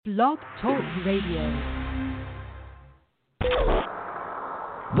Blog Talk Radio.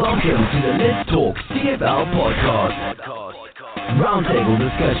 Welcome to the Let's Talk CFL podcast. Roundtable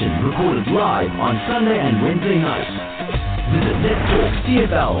discussion recorded live on Sunday and Wednesday nights. Visit Let's Talk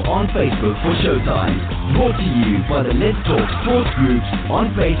CFL on Facebook for showtimes. Brought to you by the Let's Talk Sports Groups on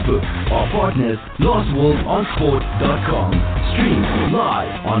Facebook. Our partners, lastwordonsport.com. Stream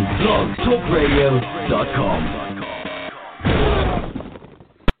live on blogtalkradio.com.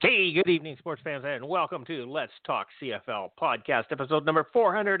 Hey, good evening, sports fans, and welcome to Let's Talk CFL podcast, episode number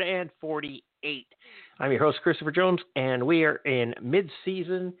 448. I'm your host, Christopher Jones, and we are in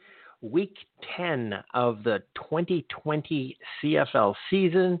mid-season, week 10 of the 2020 CFL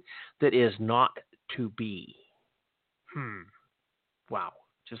season that is not to be. Wow.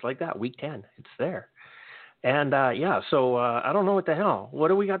 Just like that, week 10. It's there. And, so I don't know what the hell. What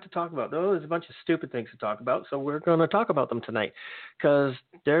do we got to talk about? Oh, there's a bunch of stupid things to talk about, so we're going to talk about them tonight because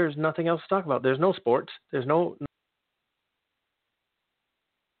there's nothing else to talk about. There's no sports. There's no...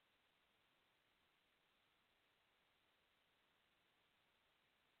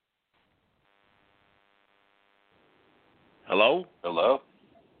 Hello? Hello?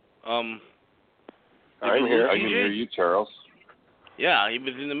 I'm here. I can hear you, Charles. Yeah, he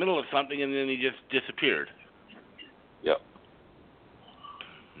was in the middle of something and then he just disappeared. Yep.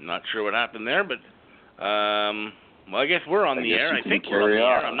 Not sure what happened there, but, well, I guess we're on the air. I think we're on the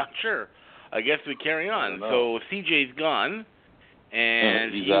air. I'm not sure. I guess we carry on. So CJ's gone,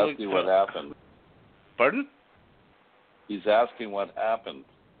 and he's asking what happened. Pardon? He's asking what happened.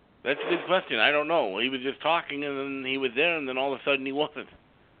 That's a good question. I don't know. He was just talking, and then he was there, and then all of a sudden he wasn't.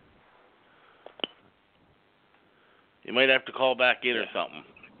 You might have to call back in or something,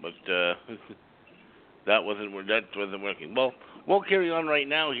 but that wasn't working. Well, we'll carry on right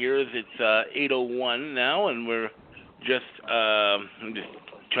now. Here is it's 8:01 now, and we're just I'm just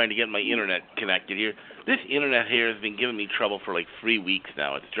trying to get my internet connected here. This internet here has been giving me trouble for like 3 weeks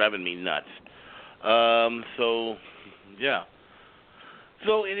now. It's driving me nuts. So yeah.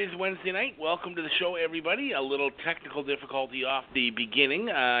 So it is Wednesday night. Welcome to the show, everybody. A little technical difficulty off the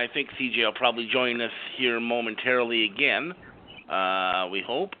beginning. I think CJ will probably join us here momentarily again. We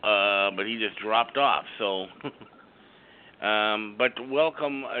hope, but he just dropped off. So, but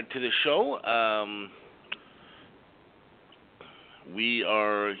welcome to the show. We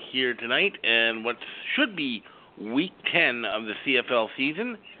are here tonight, and what should be week 10 of the CFL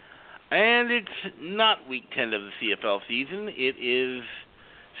season, and it's not week 10 of the CFL season. It is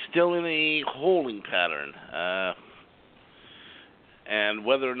still in a holding pattern, and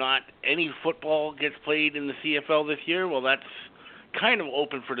whether or not any football gets played in the CFL this year, well, that's kind of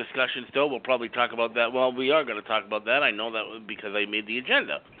open for discussion still. We'll probably talk about that. Well, we are going to talk about that. I know that because I made the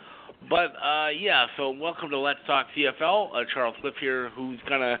agenda. But, so welcome to Let's Talk CFL. Charles Cliff here, who's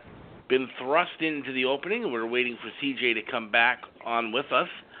kind of been thrust into the opening. We're waiting for CJ to come back on with us.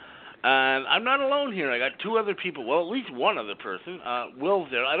 And I'm not alone here. I got two other people. Well, at least one other person.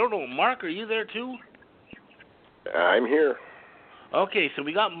 Will's there. I don't know. Mark, are you there too? I'm here. Okay, so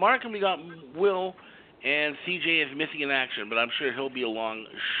we got Mark and we got Will, and CJ is missing in action, but I'm sure he'll be along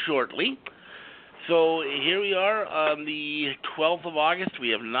shortly. So here we are on the 12th of August. We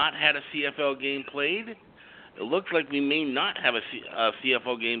have not had a CFL game played. It looks like we may not have a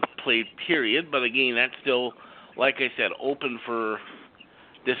CFL game played, period. But again, that's still, like I said, open for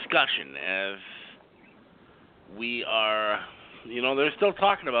discussion, as we are, they're still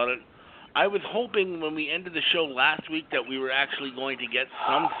talking about it. I was hoping when we ended the show last week that we were actually going to get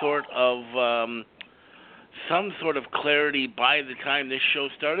some sort of clarity by the time this show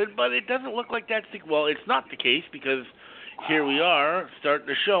started, but it doesn't look like that's well, it's not the case, because here we are starting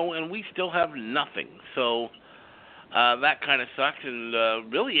the show and we still have nothing. So that kind of sucks,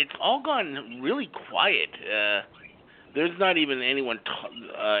 and really it's all gone really quiet. There's not even anyone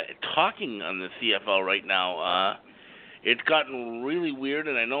talking on the CFL right now. It's gotten really weird,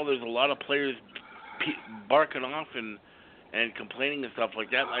 and I know there's a lot of players barking off and complaining and stuff like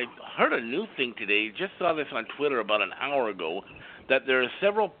that. I heard a new thing today, just saw this on Twitter about an hour ago, that there are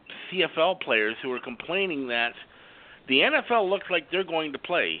several CFL players who are complaining that the NFL looks like they're going to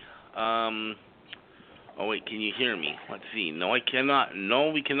play. Oh, wait, can you hear me? Let's see. No, I cannot.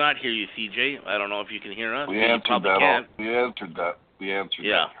 No, we cannot hear you, CJ. I don't know if you can hear us. We answered that. We answered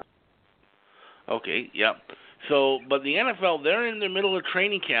that. Okay, yep. So, but the NFL, they're in the middle of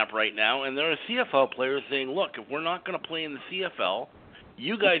training camp right now, and there are CFL players saying, look, if we're not going to play in the CFL,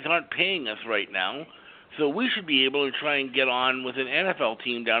 you guys aren't paying us right now, so we should be able to try and get on with an NFL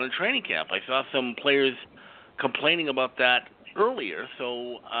team down in training camp. I saw some players complaining about that earlier,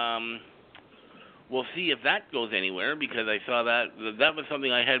 so we'll see if that goes anywhere, because I saw that was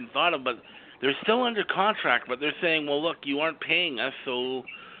something I hadn't thought of. But they're still under contract, but they're saying, well, look, you aren't paying us, so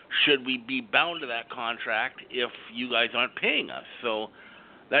should we be bound to that contract if you guys aren't paying us? So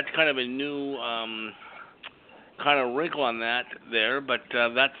that's kind of a new kind of wrinkle on that there, but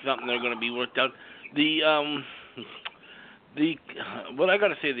that's something they're going to be worked out. What I got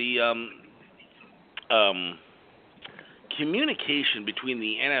to say, the communication between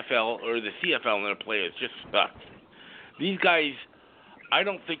the NFL or the CFL and their players just sucks. These guys, I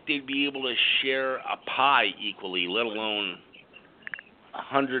don't think they'd be able to share a pie equally, let alone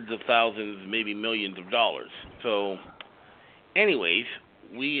hundreds of thousands, maybe millions of dollars. So, anyways,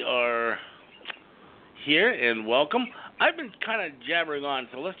 we are here, and welcome. I've been kind of jabbering on,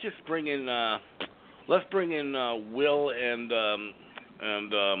 so let's just bring in Will and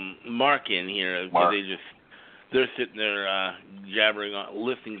Mark in here, because they're sitting there jabbering on,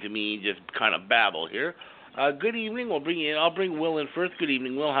 listening to me just kind of babble here. Good evening. I'll bring Will in first. Good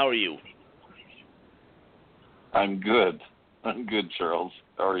evening, Will. How are you? I'm good, Charles.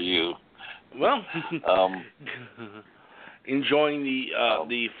 How are you? Well, enjoying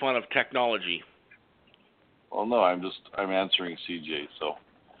the fun of technology. Well, no, I'm answering CJ. So.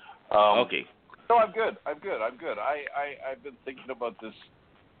 Okay. No, I'm good. I've been thinking about this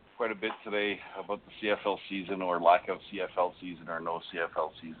quite a bit today, about the CFL season or lack of CFL season or no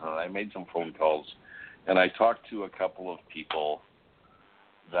CFL season. And I made some phone calls, and I talked to a couple of people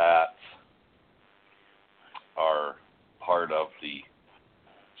that are part of the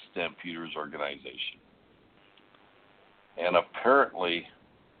Stampeders organization. And apparently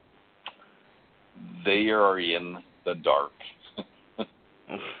they are in the dark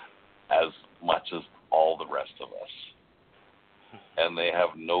as much as all the rest of us. And they have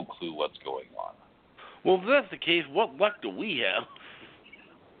no clue what's going on. Well, if that's the case, what luck do we have?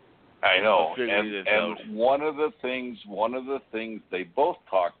 I know. And one of the things they both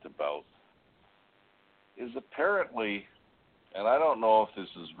talked about is apparently, and I don't know if this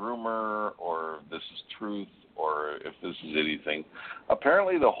is rumor or if this is truth or if this is anything,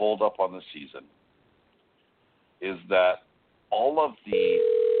 apparently the holdup on the season is that all of the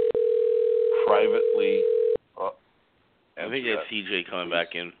privately... I think that's CJ coming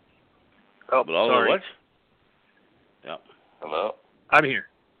back in. Oh, but all sorry. What? Yeah. Hello? I'm here.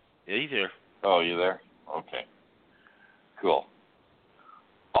 Yeah, he's here. Oh, you there? Okay. Cool.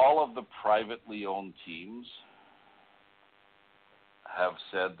 All of the privately owned teams have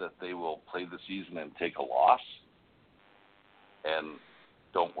said that they will play the season and take a loss and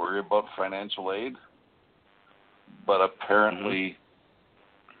don't worry about financial aid. But apparently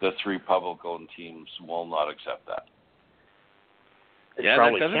the three public-owned teams will not accept that. Yeah,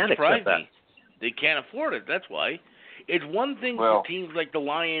 that doesn't surprise me. They can't afford it, that's why. It's one thing for teams like the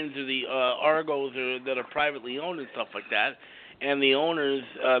Lions or the Argos that are privately owned and stuff like that, and the owners,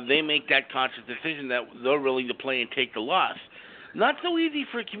 they make that conscious decision that they're willing to play and take the loss. Not so easy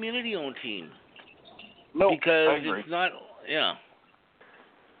for a community-owned team. No, because I agree. It's not, yeah.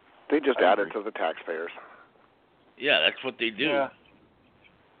 They just add it to the taxpayers. Yeah, that's what they do. Yeah.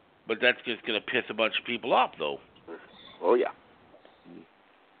 But that's just going to piss a bunch of people off, though. Oh, yeah.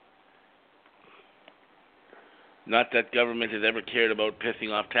 Not that government has ever cared about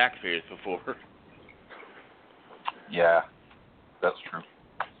pissing off taxpayers before. Yeah, that's true.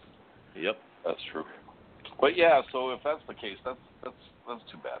 Yep. That's true. But yeah, so if that's the case, that's too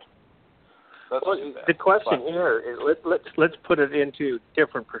bad. That's too bad. The question here is let's put it into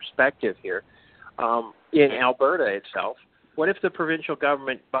different perspective here. In Alberta itself, what if the provincial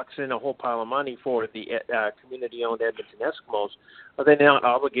government bucks in a whole pile of money for the community-owned Edmonton Eskimos? Are they not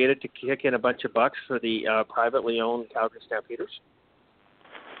obligated to kick in a bunch of bucks for the privately owned Calgary Stampeders?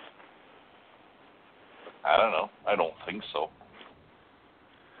 I don't know. I don't think so.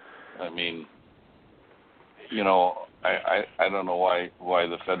 I mean, you know, I don't know why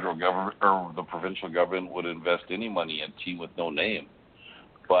the federal government or the provincial government would invest any money in a team with no name,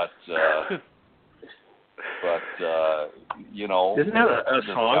 but you know, isn't that a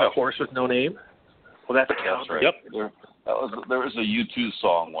song, A Horse with No Name? Well, that's right. Yep. There was a U2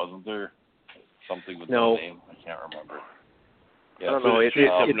 song, wasn't there? Something with no name. I can't remember. Yeah, I don't know. It's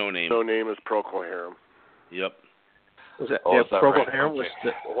no name. No name is Procol Harum. Yep. Was that, is that Procol right? Harum was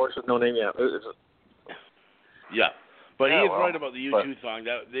the Horse with No Name? Yeah. Yeah. But Yeah, he is well, right about the U2 song.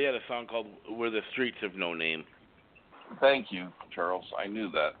 They had a song called Where the Streets Have No Name. Thank you, Charles. I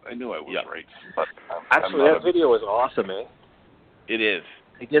knew that. I knew I was right. But actually, that video was awesome, eh? It is.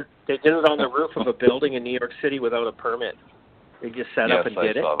 They did it on the roof of a building in New York City without a permit. They just set up and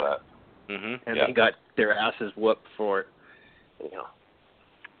did I saw that. Mm-hmm. And they got their asses whooped for it. You know.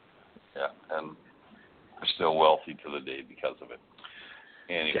 Yeah, and are still wealthy to the day because of it.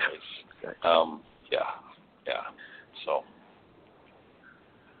 Anyways, yeah. So,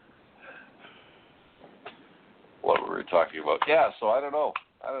 what were we talking about? Yeah. So I don't know.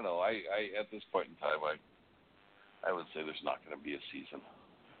 I at this point in time, I would say there's not going to be a season,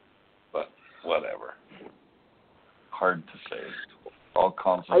 but whatever. Hard to say. I'll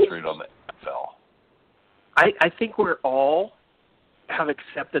concentrate on the NFL. I think we're all have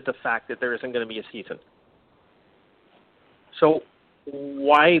accepted the fact that there isn't going to be a season. So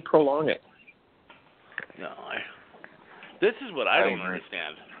why prolong it? No, this is what I don't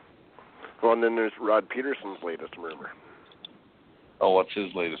understand. Well, and then there's Rod Peterson's latest rumor. Oh, what's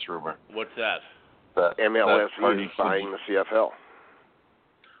his latest rumor? What's that? That MLS is buying the CFL.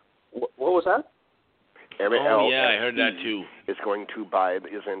 What was that? Oh, yeah, I heard that too. Is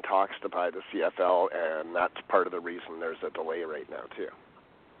in talks to buy the CFL, and that's part of the reason there's a delay right now too.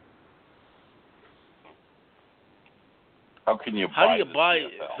 How do you buy?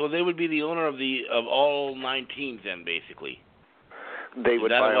 CFL? So they would be the owner of all 9 teams, then, basically. They would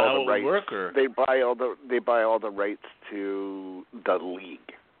buy all the rights. Work, or? They buy all the rights to the league.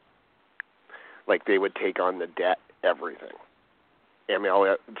 Like they would take on the debt, everything.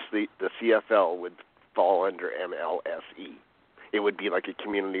 MLS, the CFL would fall under MLSE. It would be like a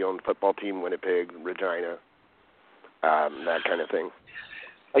community-owned football team, Winnipeg, Regina, that kind of thing.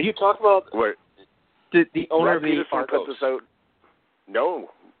 Are you talking about where the owner of the Peterson Argos? put this out?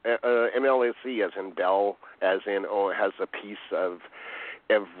 No, MLSE, as in Bell, as in has a piece of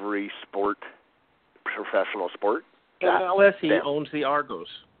every sport, professional sport. MLSE owns the Argos.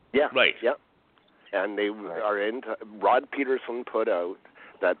 Yeah, right. Yeah, and they are in. Rod Peterson put out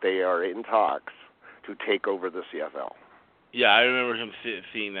that they are in talks to take over the CFL. Yeah, I remember him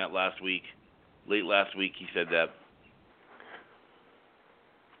seeing that last week. Late last week, he said that.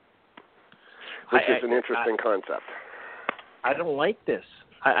 Which is an interesting concept. I don't like this.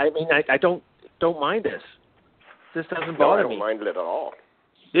 I mean, I don't mind this. This doesn't bother me. I don't mind it at all.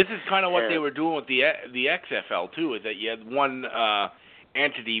 This is kind of what they were doing with the XFL too. Is that you had one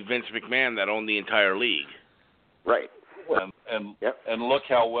entity, Vince McMahon, that owned the entire league. Right. And look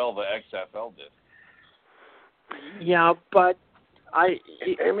how well the XFL did. Yeah, but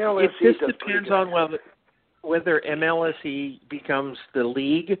if this depends on whether MLSE becomes the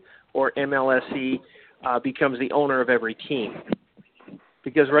league or MLSE becomes the owner of every team.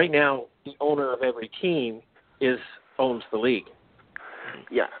 Because right now, the owner of every team owns the league.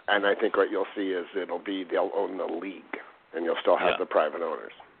 Yeah, and I think what you'll see is they'll own the league, and you'll still have the private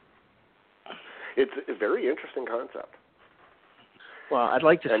owners. It's a very interesting concept. Well, I'd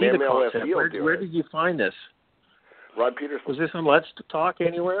like to see the concept. Where did you find this? Rod Peterson. Was this on Let's Talk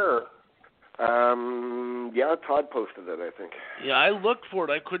anywhere? Yeah, Todd posted it, I think. Yeah, I looked for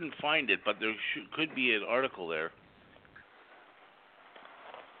it. I couldn't find it, but there could be an article there.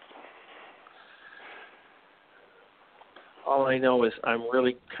 All I know is I'm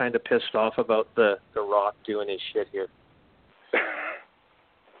really kind of pissed off about the Rock doing his shit here.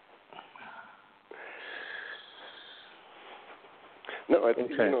 No,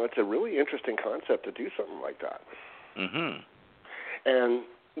 it's a really interesting concept to do something like that. Mm-hmm. And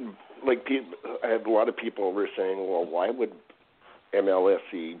I have a lot of people were saying, well, why would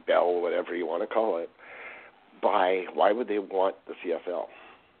MLSE, Bell, whatever you want to call it, why would they want the CFL?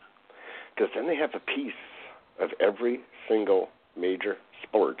 Because then they have a piece of every single major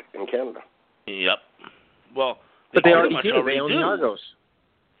sport in Canada. Yep. Well, but they already do. They own the Argos.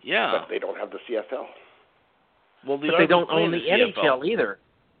 Yeah. But they don't have the CFL. Well, but they don't own the NHL either.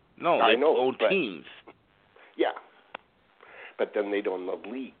 No, they own teams. Yeah. But then they don't own the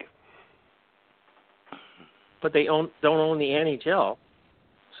league. But they don't own the NHL.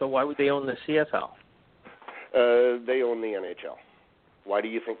 So why would they own the CFL? They own the NHL. Why do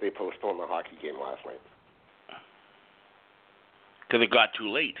you think they postponed the hockey game last night? Because it got too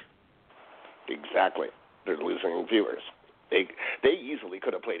late. Exactly. They're losing viewers. They easily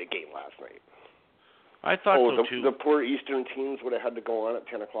could have played a game last night. I thought so too. The poor Eastern teams would have had to go on at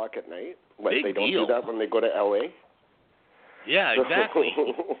 10 o'clock at night. They don't deal. do that when they go to LA. Yeah, exactly.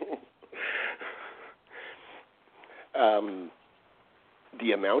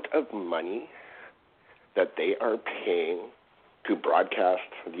 The amount of money that they are paying to broadcast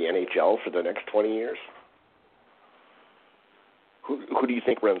the NHL for the next 20 years, who do you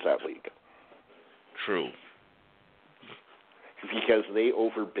think runs that league? True. Because they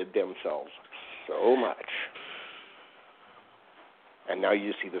overbid themselves so much. And now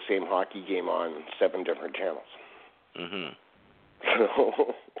you see the same hockey game on 7 different channels. Mm-hmm.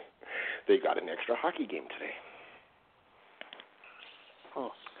 So they got an extra hockey game today.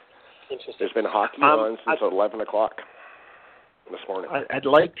 Oh. Interesting. There's been hockey on since 11 o'clock this morning. I'd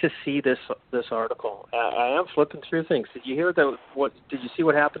like to see this article. I am flipping through things. Did you hear did you see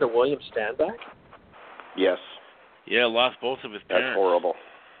what happened to William Stanback? Yes. Yeah, lost both of his parents. That's horrible.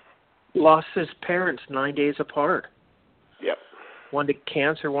 Lost his parents 9 days apart. Yep. One to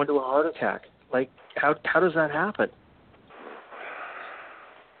cancer, one to a heart attack. Like, how does that happen?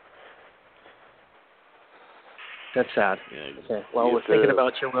 That's sad. Yeah. Okay. Well, we're thinking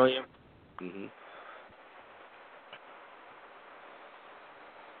about you, William. Mm-hmm.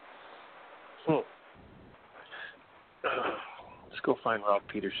 Let's go find Rob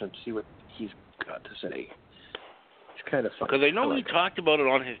Peterson, see what he's got to say. It's kind of fun. Because I know he talked about it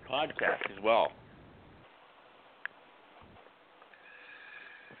on his podcast as well.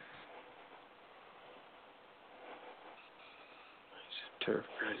 Turf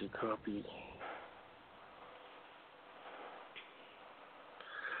crazy copy.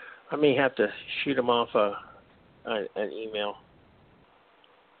 I may have to shoot him off an email.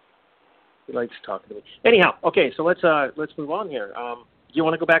 He likes talking to me. Anyhow, okay, so let's move on here. Do you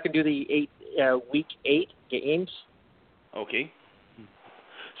want to go back and do the week 8 games? Okay.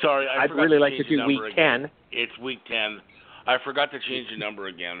 Sorry, I'd really like to do week 10. It's week 10. I forgot to change the number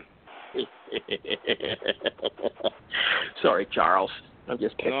again. Sorry, Charles. I'm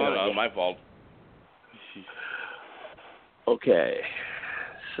just picking on you. No, not my fault. Okay.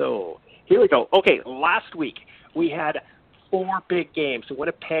 So, here we go. Okay, last week we had 4 big games. The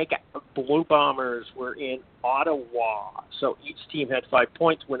Winnipeg Blue Bombers were in Ottawa. So each team had 5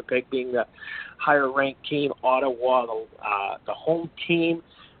 points, Winnipeg being the higher-ranked team. Ottawa, the home team,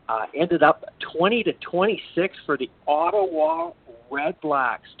 ended up 20-26 for the Ottawa Red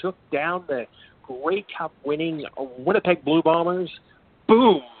Blacks. Took down the Grey Cup winning Winnipeg Blue Bombers.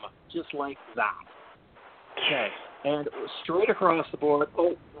 Boom! Just like that. Okay. And straight across the board,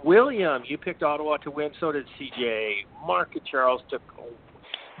 William, you picked Ottawa to win. So did CJ. Mark and Charles took.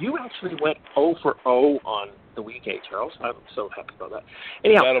 You actually went 0 for 0 on the week 8, Charles. I'm so happy about that.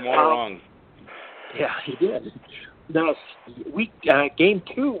 Anyhow, got them all wrong. Yeah, he did. Now, game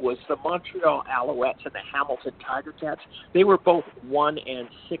 2 was the Montreal Alouettes and the Hamilton Tiger Cats. They were both 1-6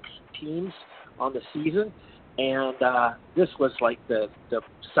 teams on the season, and this was like the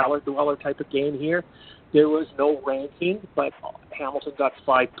cellar dweller type of game here. There was no ranking, but Hamilton got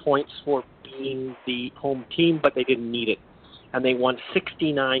 5 points for being the home team, but they didn't need it. And they won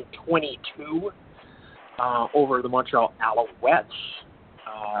 69-22 over the Montreal Alouettes.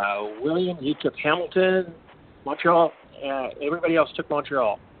 William, you took Hamilton. Montreal, everybody else took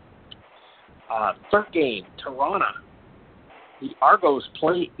Montreal. Third game, Toronto. The Argos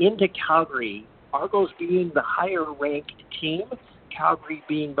play into Calgary. Argos being the higher-ranked team, Calgary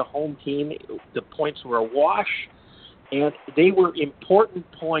being the home team. The points were a wash, and they were important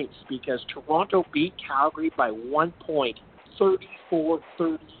points because Toronto beat Calgary by 1 point,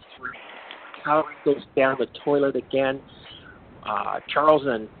 34-33. Calgary goes down the toilet again. Charles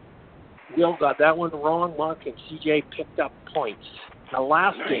and Will got that one wrong. Mark and CJ picked up points. The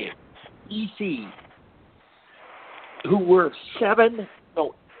last game, BC, who were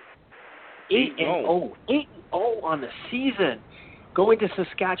 8-0 on the season, going to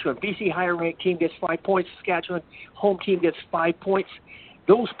Saskatchewan. BC higher-ranked team gets 5 points. Saskatchewan home team gets 5 points.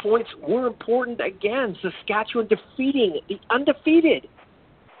 Those points were important again. Saskatchewan defeating the undefeated,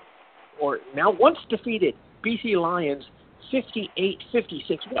 or now once defeated, BC Lions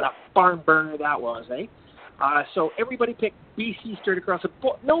 58-56. What a barn burner that was, eh? So everybody picked BC straight across the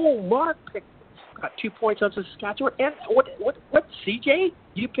board. No, Mark got 2 points on Saskatchewan. And what, CJ?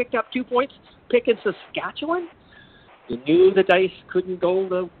 You picked up 2 points picking Saskatchewan? You knew the dice couldn't go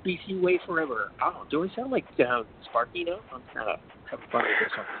the BC way forever. Oh, do I sound like Sparky now? I'm kind of having fun with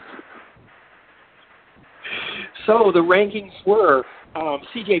this one. So the rankings were,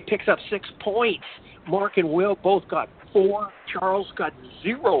 CJ picks up 6 points. Mark and Will both got 4. Charles got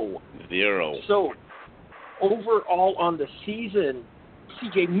 0. So overall on the season,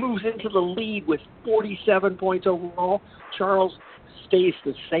 CJ moves into the lead with 47 points overall. Charles stays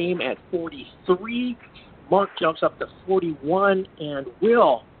the same at 43. Mark jumps up to 41, and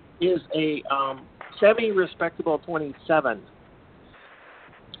Will is a semi-respectable 27.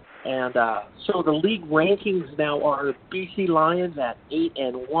 And so the league rankings now are BC Lions at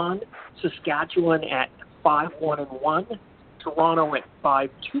 8-1, Saskatchewan at 5-1-1, Toronto at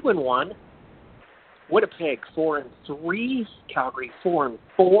 5-2-1, Winnipeg 4-3, Calgary 4-4,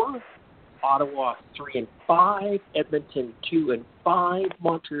 Ottawa 3-5, Edmonton 2-5,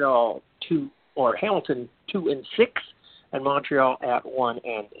 Montreal Hamilton 2-6, and Montreal at 1-7.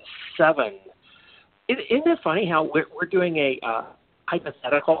 Isn't it funny how we're doing a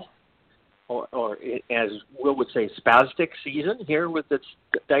hypothetical or as Will would say, spastic season here with its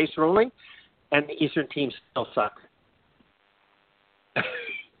dice rolling, and the Eastern teams still suck.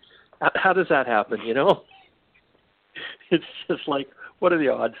 How does that happen, you know? It's just like, what are the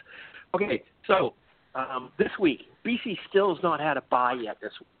odds? Okay, so this week, BC still has not had a bye yet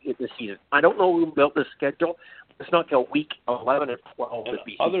this season. I don't know who built this schedule. It's not till week 11 and 12 that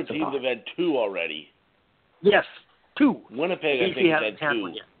BC. Other teams have had 2 already. Yes, 2. Winnipeg, BC I think, hasn't had 2.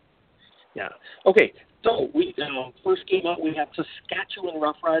 one yet. Yeah. Okay, so we first game out, we have Saskatchewan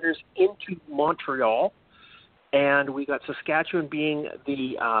Roughriders into Montreal, and we got Saskatchewan being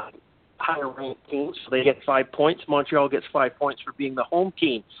the higher-ranked team, so they get 5 points. Montreal gets 5 points for being the home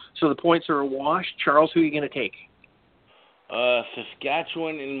team. So the points are a wash. Charles, who are you going to take?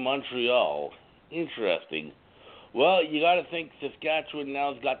 Saskatchewan in Montreal. Interesting. Well, you got to think Saskatchewan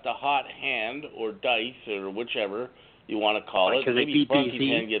now's got the hot hand, or dice, or whichever you want to call it. Maybe Sparky's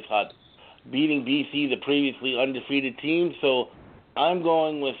hand gets hot. Beating BC, the previously undefeated team, so I'm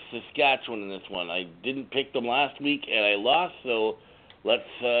going with Saskatchewan in this one. I didn't pick them last week, and I lost, so let's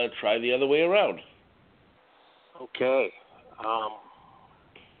try the other way around. Okay.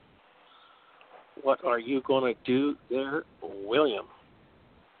 What are you going to do there, William?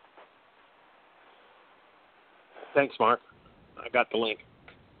 Thanks, Mark. I got the link.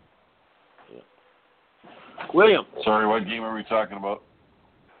 William. Sorry, what game are we talking about?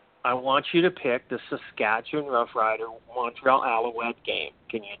 I want you to pick the Saskatchewan Roughrider Montreal Alouette game.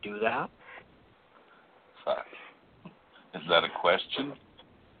 Can you do that? Is that a question?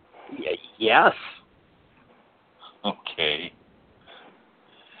 Yes. Okay.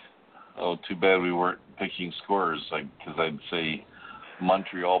 Oh, too bad we weren't picking scores, because I'd say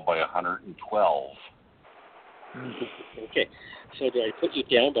Montreal by 112. Okay. So do I put you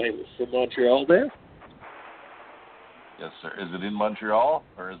down for Montreal there? Yes, sir. Is it in Montreal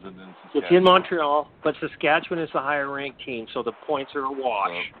or is it in Saskatchewan? It's in Montreal, but Saskatchewan is the higher-ranked team, so the points are a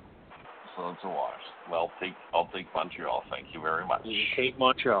wash. So it's a wash. Well, I'll take Montreal. Thank you very much. You take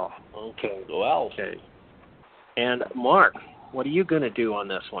Montreal. Okay. Well. Okay. And Mark, what are you going to do on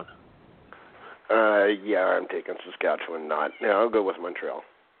this one? Yeah, I'm taking Saskatchewan. I'll go with Montreal.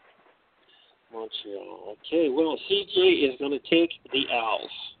 Montreal. Okay. Well, CJ is going to take the Owls.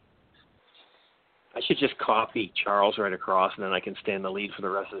 I should just copy Charles right across, and then I can stay in the lead for the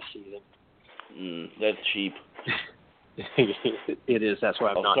rest of the season. That's cheap. It is. That's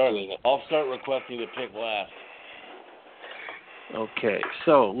why I'm not doing it. I'll start requesting to pick last. Okay,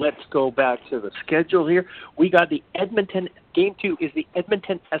 so let's go back to the schedule here. We got the Edmonton, game 2 is the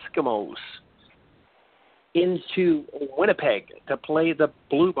Edmonton Eskimos into Winnipeg to play the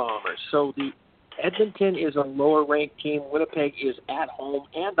Blue Bombers. So the Edmonton is a lower-ranked team. Winnipeg is at home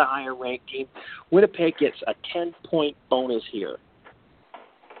and the higher-ranked team. Winnipeg gets a 10-point bonus here.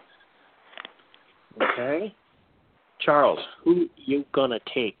 Okay? Charles, who you going to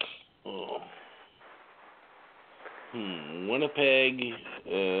take? Winnipeg.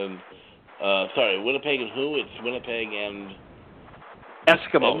 Winnipeg and who? It's Winnipeg and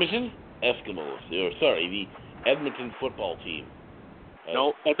Eskimos. Edmonton? Eskimos. The Edmonton football team.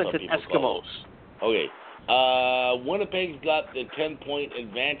 No, Edmonton Eskimos. Okay. Winnipeg's got the 10-point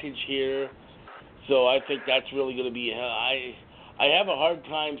advantage here, so I think that's really going to be. I have a hard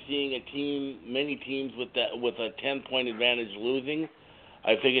time seeing many teams with a 10-point advantage losing.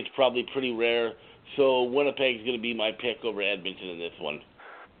 I think it's probably pretty rare. So Winnipeg's going to be my pick over Edmonton in this one.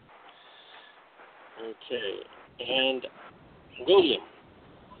 Okay. And William.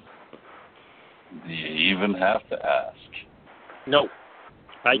 Do you even have to ask? No,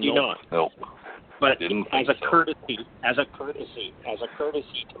 I do not. Nope. But as a courtesy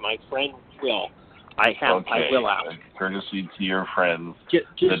to my friend Will, I will ask. Courtesy to your friends. Just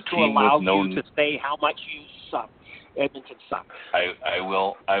to allow you to say how much you suck. Edmonton sucks. I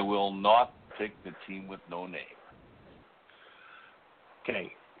will not pick the team with no name.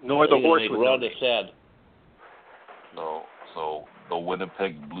 Okay. Nor the horse with no name. Said. No. So the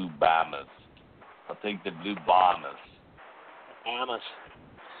Winnipeg Blue Bombers. I'll take the Blue Bombers. Bombers.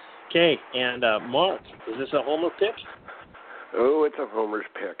 Okay, and Mark, is this a homer pick? Oh, it's a homer's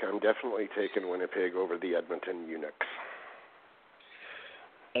pick. I'm definitely taking Winnipeg over the Edmonton Eunuchs.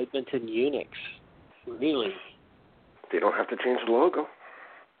 Edmonton Eunuchs? Really? They don't have to change the logo.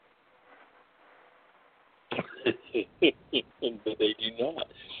 But they do not.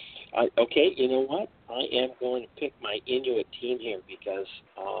 Okay, you know what? I am going to pick my Inuit team here because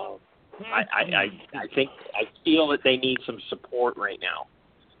I feel that they need some support right now.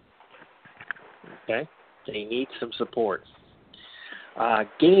 Okay? They need some support.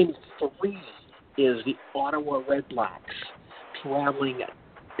 Game 3 is the Ottawa Redblacks traveling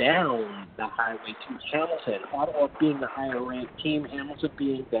down the highway to Hamilton. Ottawa being the higher-ranked team, Hamilton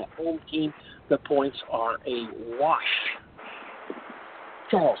being the home team. The points are a wash.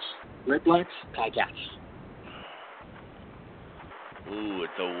 Charles, Red Blacks, Ticats. Ooh,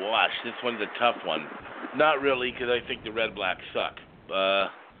 it's a wash. This one's a tough one. Not really, because I think the Red Blacks suck.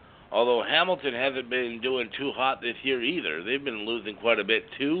 Although Hamilton hasn't been doing too hot this year either. They've been losing quite a bit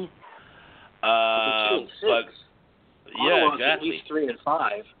too. But yeah, exactly. At least 3 and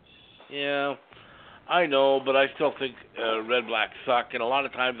 5. Yeah, I know, but I still think Red Blacks suck. And a lot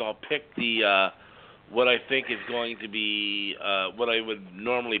of times I'll pick the what I think is going to be what I would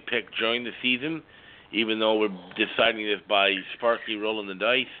normally pick during the season, even though we're deciding this by Sparky rolling the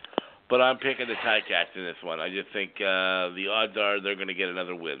dice. But I'm picking the Ticats in this one. I just think the odds are they're going to get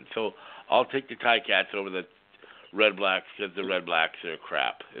another win. So I'll take the Ticats over the Red Blacks because the Red Blacks are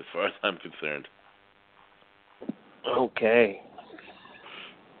crap as far as I'm concerned. Okay.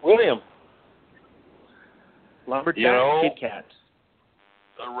 William. Lumberjack, Kid Cats.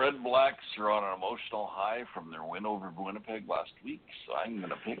 The Red Blacks are on an emotional high from their win over Winnipeg last week, so I'm going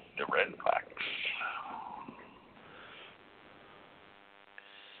to pick the Red Blacks.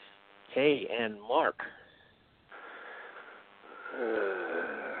 Okay, and Mark.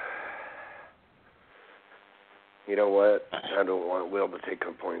 You know what? I don't want Will to take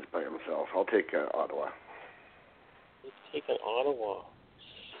some points by himself. I'll take Ottawa. You're taking Ottawa.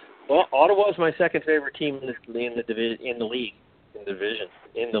 Well, Ottawa is my second favorite team in the league.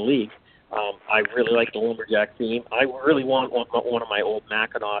 I really like the Lumberjack theme. I really want one of my old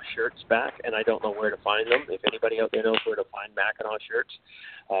Mackinac shirts back, and I don't know where to find them. If anybody out there knows where to find Mackinac shirts,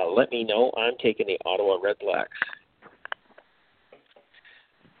 let me know. I'm taking the Ottawa Red Blacks.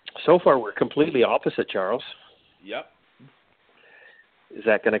 So far, we're completely opposite, Charles. Yep. Is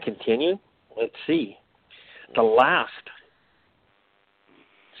that going to continue? Let's see. The last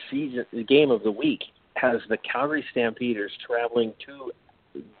game of the week has the Calgary Stampeders traveling to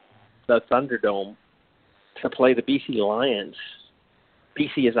the Thunderdome to play the BC Lions.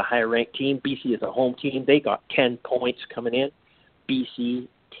 BC is a higher-ranked team. BC is a home team. They got 10 points coming in. BC,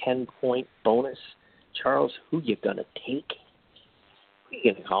 10-point bonus. Charles, who you going to take? Who you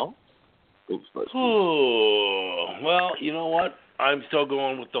going to call? Well, you know what? I'm still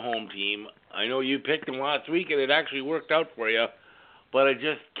going with the home team. I know you picked them last week, and it actually worked out for you, but I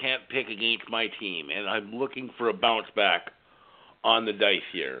just can't pick against my team, and I'm looking for a bounce back on the dice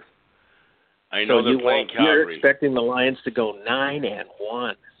here. I know they're playing Calgary. You're expecting the Lions to go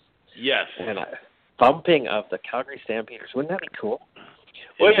 9-1. Yes. And a bumping of the Calgary Stampeders. Wouldn't that be cool?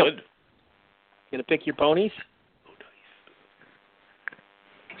 It would. You going to pick your ponies?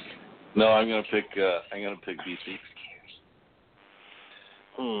 No, I'm gonna pick BC.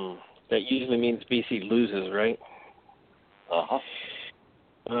 That usually means BC loses, right? Uh-huh.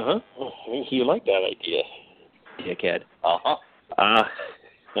 Uh-huh. Oh, you like that idea, dickhead. Uh-huh.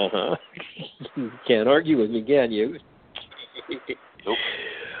 Uh-huh. You can't argue with me, can you? Nope.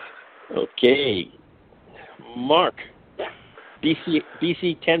 Okay. Mark.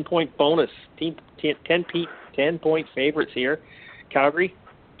 BC 10-point bonus. Team 10-point favorites here. Calgary,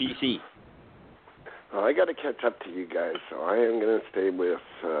 BC. Well, I got to catch up to you guys, so I am going to stay with.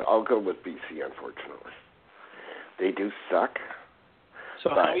 I'll go with BC. Unfortunately, they do suck. So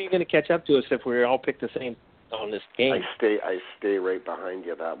how are you going to catch up to us if we all pick the same on this game? I stay right behind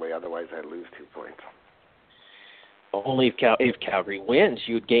you that way. Otherwise, I lose 2 points. Only if Calgary wins,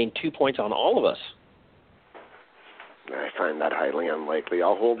 you'd gain 2 points on all of us. I find that highly unlikely.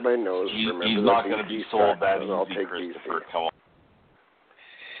 I'll hold my nose. He's Remember not going to be sold that easy, I'll take Christopher. BC. Come on.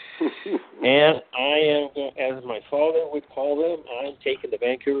 And I am, as my father would call them, I'm taking the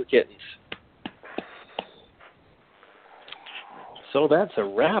Vancouver Kittens. So that's a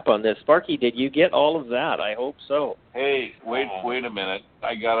wrap on this. Sparky, did you get all of that? I hope so. Hey, wait a minute.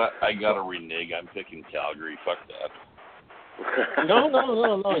 I gotta renege. I'm picking Calgary. Fuck that. No.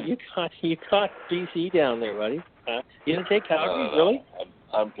 You caught BC down there, buddy. You didn't take Calgary, really?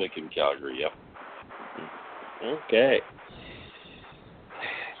 I'm picking Calgary. Yep. Okay.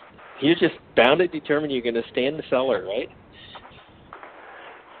 You're just bound and determined you're going to stay in the cellar, right?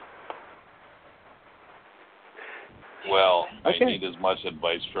 Well, okay. I need as much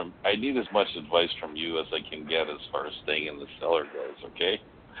advice from you as I can get as far as staying in the cellar goes. Okay?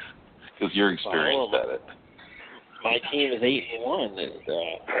 Because you're experienced at it. My team is 8-1, and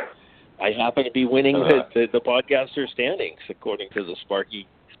I happen to be winning the podcaster standings according to the Sparky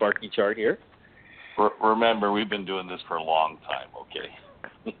chart here. Remember, we've been doing this for a long time. Okay.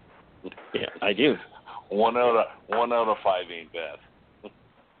 Yeah, I do. One out of 5 ain't bad.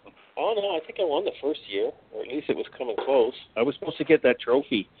 Oh, no, I think I won the first year, or at least it was coming close. I was supposed to get that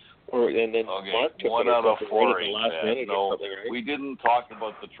trophy, and then Mark took 1 it out of 4. right at the last minute no, or something, right? we didn't talk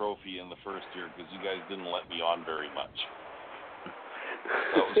about the trophy in the first year because you guys didn't let me on very much.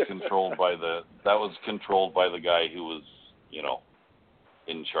 That was controlled by the guy who was,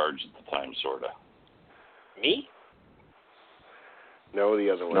 in charge at the time, sorta. Me? No,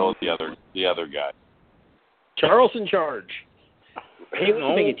 the other one. No, the other guy. Charles in charge. Hey, we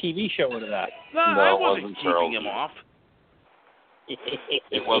can make a TV show out of that. No, I wasn't keeping Charles. him off.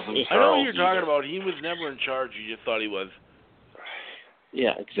 It wasn't Charles. I know what you're talking either. about. He was never in charge. You just thought he was.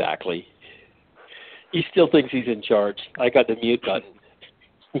 Yeah, exactly. He still thinks he's in charge. I got the mute button.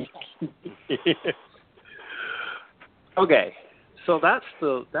 Okay, so that's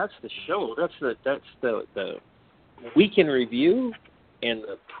the show. That's the week in review and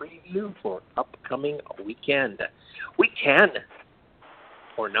the preview for upcoming weekend. Week 10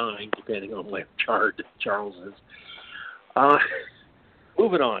 or 9, depending on where Charles is.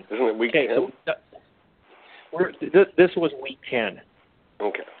 Moving on. Isn't it week 10? So this was week 10.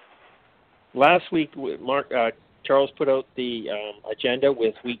 Okay. Last week, Charles put out the agenda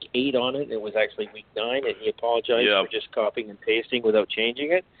with week 8 on it. It was actually week 9, and he apologized for just copying and pasting without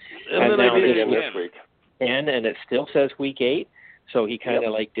changing it. And then I did it again this week. And it still says week 8. So he kind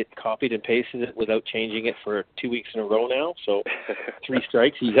of copied and pasted it without changing it for 2 weeks in a row now. So 3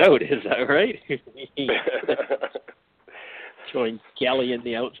 strikes, he's out. Is that right? Showing Kelly in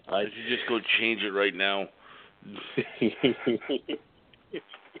the outside. I should just go change it right now.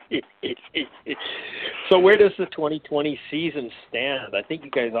 So where does the 2020 season stand? I think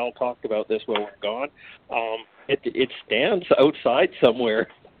you guys all talked about this when we're gone. It stands outside somewhere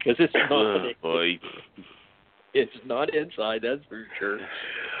because it's not. Boy. It's not inside, that's for sure.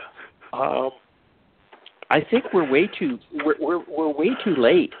 I think we're way too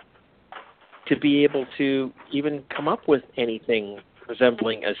late to be able to even come up with anything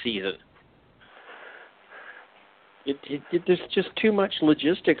resembling a season. There's just too much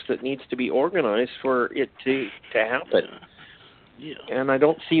logistics that needs to be organized for it to happen. Yeah. And I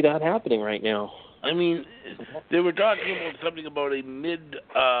don't see that happening right now. I mean, they were talking about something about a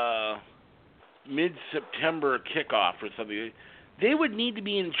mid-September kickoff or something. They would need to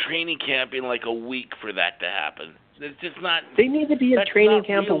be in training camp in like a week for that to happen. It's just not. They need to be in training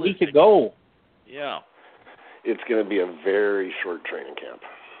camp realistic. A week ago. Yeah. It's going to be a very short training camp.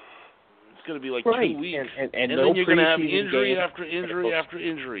 It's going to be like 2 weeks. And no then you're going to have injury game. after injury after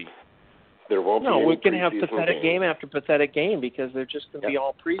injury. There won't be we're going to have preseason pathetic game after pathetic game because they're just going to be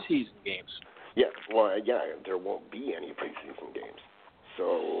all preseason games. Yeah, there won't be any preseason games.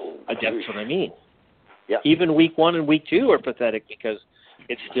 So that's what I mean. Yeah. Even week 1 and week 2 are pathetic because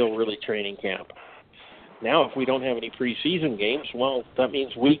it's still really training camp. Now, if we don't have any preseason games, well, that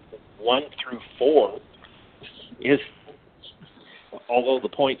means week 1 through 4 is, although the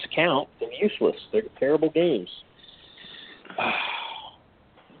points count, they're useless. They're terrible games.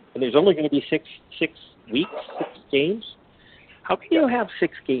 And there's only going to be 6 weeks, 6 games. How can you have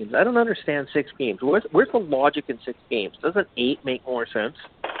 6 games? I don't understand 6 games. Where's the logic in 6 games? Doesn't 8 make more sense?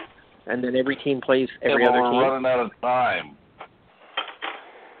 And then every team plays every other team? We're running out of time.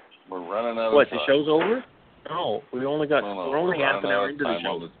 We're running out of time. What, the show's over? No, we're only half an hour into the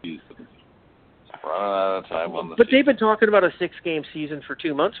show. Running out of time on the But season. they've been talking about a 6-game season for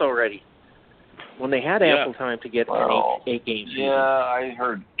 2 months already. When they had ample time to get an 8-game season. Yeah, I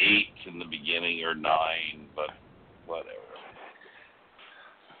heard 8 in the beginning or 9, but whatever.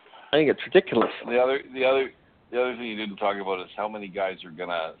 I think it's ridiculous. The other thing you didn't talk about is how many guys are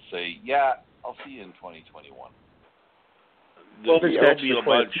gonna say, "Yeah, I'll see you in 2021." Well, there's actually a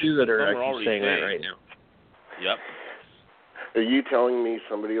quite bunch. a few that are Some actually saying that right now. Yep. Are you telling me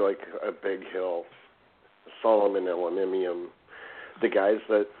somebody like a Big Hill, Solomon Elimimium, the guys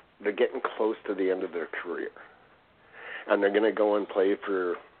that they're getting close to the end of their career, and they're going to go and play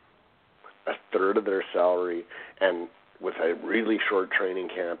for a third of their salary and with a really short training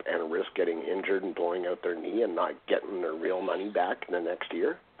camp and risk getting injured and blowing out their knee and not getting their real money back in the next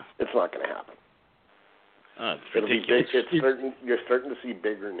year? It's not going to happen. It's ridiculous. You're starting to see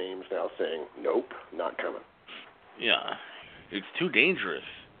bigger names now saying, nope, not coming. Yeah. It's too dangerous.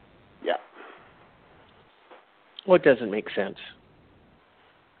 Yeah. Well, it doesn't make sense.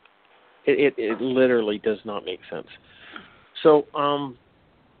 It literally does not make sense. So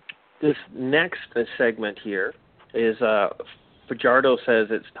this next segment here is Fajardo says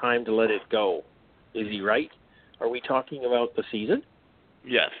it's time to let it go. Is he right? Are we talking about the season?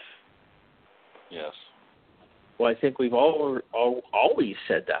 Yes. Yes. Well, I think we've always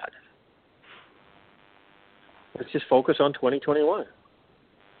said that. Let's just focus on 2021.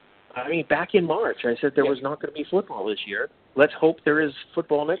 I mean, back in March, I said there was not going to be football this year. Let's hope there is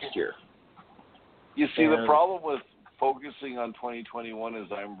football next year. You see, the problem with focusing on 2021 is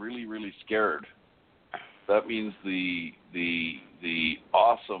I'm really, really scared. That means the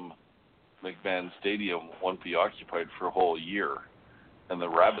awesome McMahon Stadium won't be occupied for a whole year, and the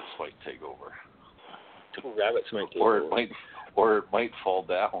rabbits might take over. Rabbits might take over. Or it might fall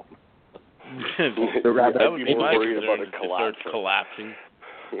down. The rabbit that would be my worried concern about it if it starts collapsing.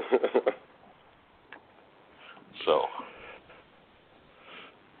 So,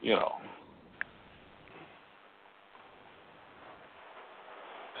 you know.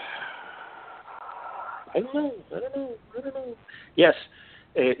 I don't know. Yes,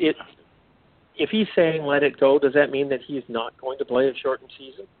 if he's saying let it go, does that mean that he's not going to play a shortened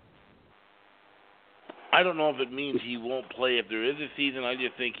season? I don't know if it means he won't play if there is a season. I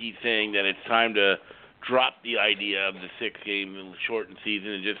just think he's saying that it's time to drop the idea of the 6-game shortened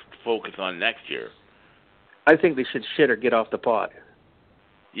season and just focus on next year. I think they should shit or get off the pot.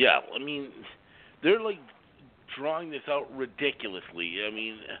 Yeah, I mean, they're like drawing this out ridiculously. I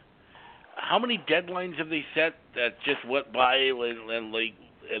mean, how many deadlines have they set that just went by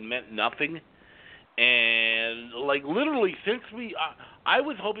and meant nothing? And like literally since I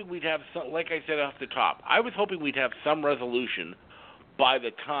was hoping we'd have some, like I said off the top, I was hoping we'd have some resolution by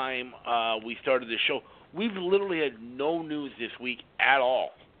the time we started the show. We've literally had no news this week at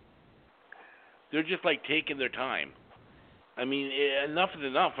all. They're just like taking their time. I mean, enough is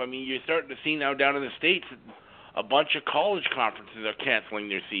enough. I mean, you're starting to see now down in the States, a bunch of college conferences are canceling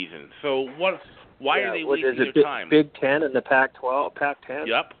their season. So why are they wasting their time? Big Ten and the Pac-12, Pac-10.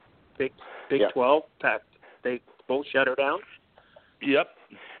 Yep. Big 12, Pac. They both shut her down. Yep.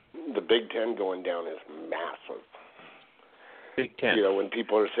 The Big Ten going down is massive. Big Ten. You know, when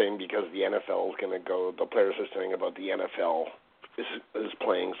people are saying because the NFL is going to go, the players are saying about the NFL is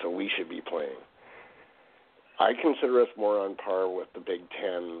playing, so we should be playing. I consider us more on par with the Big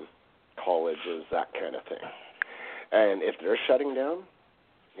Ten colleges, that kind of thing. And if they're shutting down,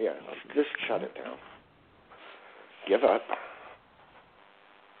 yeah, just shut it down. Give up.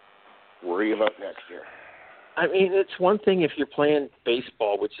 Worry about next year. I mean, it's one thing if you're playing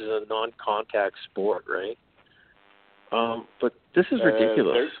baseball, which is a non-contact sport, right? But this is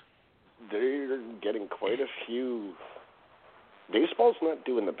ridiculous. They're getting quite a few. Baseball's not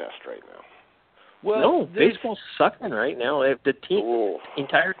doing the best right now. Well, no, baseball's sucking right now. The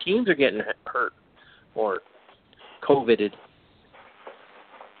entire teams are getting hurt or COVIDed.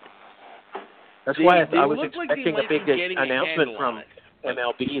 That's why I was expecting a big announcement from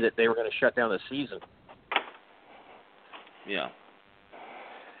MLB that they were going to shut down the season. Yeah.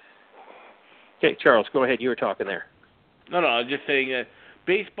 Okay, Charles, go ahead. You were talking there. No, I was just saying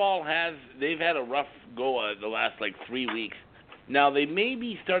baseball they've had a rough go the last 3 weeks. Now, they may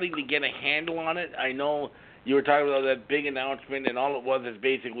be starting to get a handle on it. I know you were talking about that big announcement, and all it was is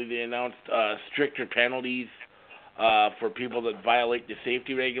basically they announced stricter penalties for people that violate the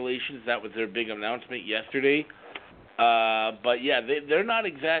safety regulations. That was their big announcement yesterday. But, yeah, they're not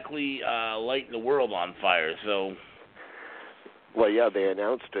exactly lighting the world on fire, so... Well, yeah, they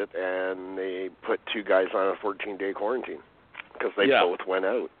announced it, and they put 2 guys on a 14-day quarantine because they both went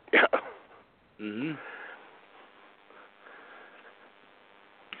out. Yeah. Mm-hmm.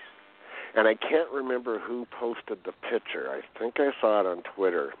 And I can't remember who posted the picture. I think I saw it on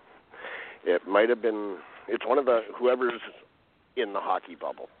Twitter. It might have been, it's one of whoever's in the hockey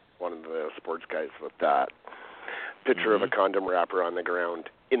bubble, one of the sports guys with that picture of a condom wrapper on the ground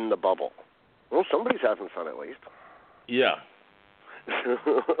in the bubble. Well, somebody's having fun at least. Yeah.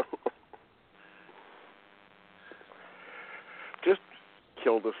 Just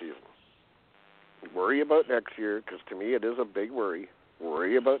kill the season. Worry about next year, because to me it is a big worry.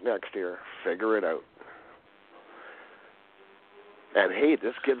 Worry about next year. Figure it out. And, hey,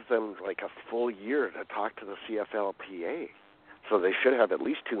 this gives them a full year to talk to the CFLPA. So they should have at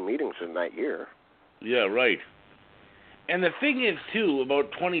least 2 meetings in that year. Yeah, right. And the thing is, too,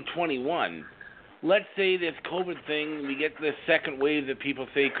 about 2021, let's say this COVID thing, we get this second wave that people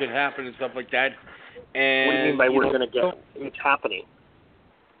say could happen and stuff like that. And what do you mean by we're going to get it? It's happening.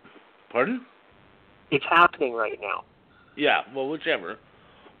 Pardon? It's happening right now. Yeah, well, whichever.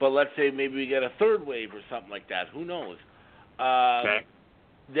 But let's say maybe we get a third wave or something like that. Who knows? Okay.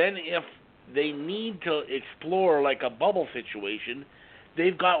 Then if they need to explore a bubble situation,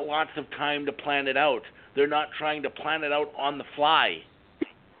 they've got lots of time to plan it out. They're not trying to plan it out on the fly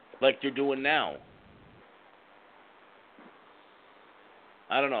like they're doing now.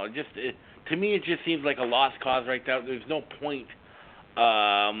 I don't know. To me, it just seems like a lost cause right now. There's no point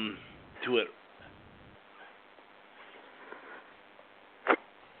to it.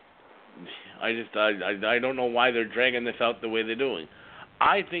 I don't know why they're dragging this out the way they're doing.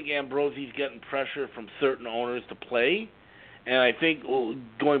 I think Ambrosie's getting pressure from certain owners to play, and I think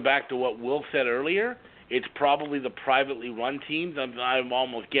going back to what Will said earlier, it's probably the privately run teams. I'm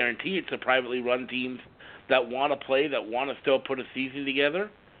almost guarantee it's the privately run teams that want to play, that want to still put a season together.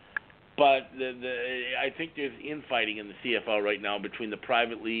 But I think there's infighting in the CFL right now between the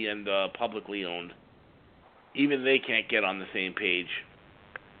privately and publicly owned. Even they can't get on the same page.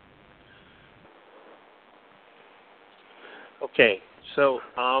 Okay, so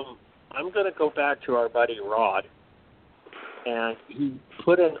I'm going to go back to our buddy Rod, and he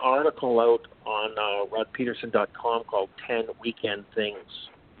put an article out on rodpeterson.com called 10 Weekend Things,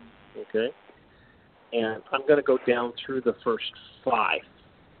 okay? And I'm going to go down through the first 5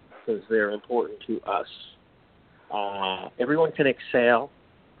 because they're important to us. Everyone can excel.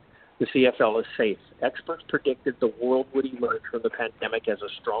 The CFL is safe. Experts predicted the world would emerge from the pandemic as a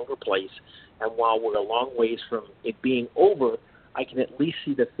stronger place, and while we're a long ways from it being over, I can at least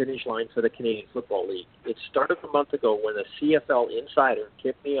see the finish line for the Canadian Football League. It started a month ago when the CFL insider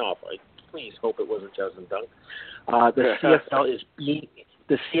tipped me off. I please hope it wasn't Justin Dunk. The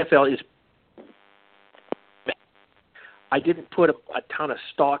CFL is. I didn't put a ton of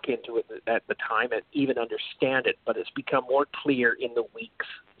stock into it at the time and even understand it, but it's become more clear in the weeks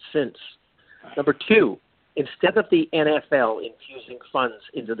since. Number 2, instead of the NFL infusing funds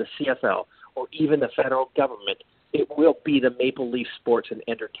into the CFL or even the federal government, it will be the Maple Leaf Sports and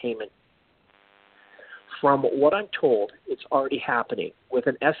Entertainment. From what I'm told, it's already happening. With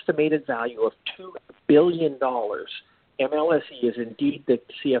an estimated value of $2 billion, MLSE is indeed the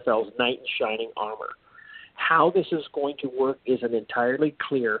CFL's knight in shining armor. How this is going to work isn't entirely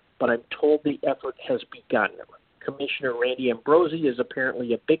clear, but I'm told the effort has begun. Commissioner Randy Ambrosie is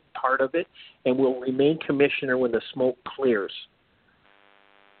apparently a big part of it and will remain commissioner when the smoke clears.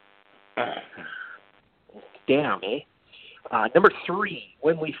 Damn, eh? Number 3,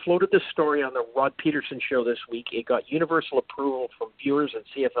 when we floated this story on the Rod Peterson show this week, it got universal approval from viewers and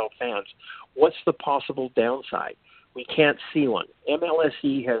CFL fans. What's the possible downside? We can't see one.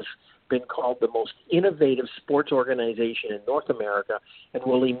 MLSE has been called the most innovative sports organization in North America and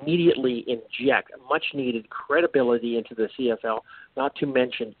will immediately inject much-needed credibility into the CFL, not to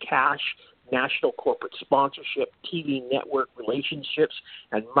mention cash, national corporate sponsorship, TV network relationships,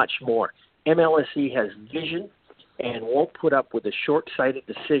 and much more. MLSE has vision and won't put up with the short-sighted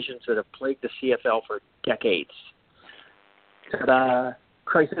decisions that have plagued the CFL for decades.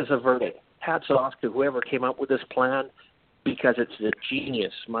 Crisis averted. Hats off to whoever came up with this plan, because it's a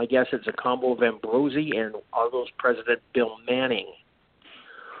genius. My guess it's a combo of Ambrosie and Argos president Bill Manning.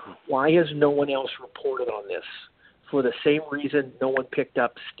 Why has no one else reported on this? For the same reason no one picked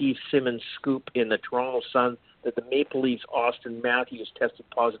up Steve Simmons' scoop in the Toronto Sun that the Maple Leafs' Austin Matthews tested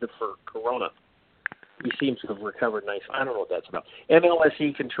positive for corona. He seems to have recovered nice. I don't know what that's about.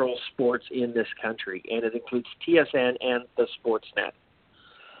 MLSE controls sports in this country, and it includes TSN and the Sportsnet.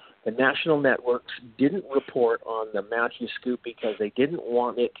 The national networks didn't report on the Matthews scoop because they didn't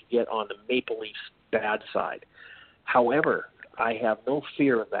want it to get on the Maple Leafs' bad side. However, I have no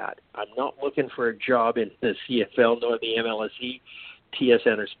fear of that. I'm not looking for a job in the CFL nor the MLSE,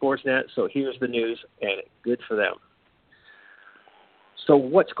 TSN, or Sportsnet, so here's the news, and good for them. So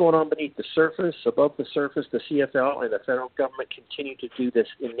what's going on beneath the surface? Above the surface, the CFL and the federal government continue to do this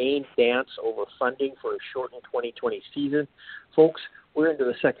inane dance over funding for a shortened 2020 season. Folks, we're into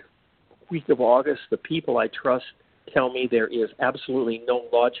the second week of August. The people I trust tell me there is absolutely no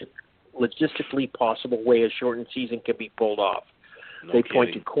logistically possible way a shortened season can be pulled off. They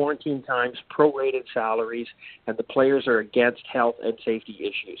point to quarantine times, prorated salaries, and the players are against health and safety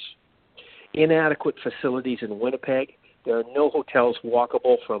issues. Inadequate facilities in Winnipeg. There are no hotels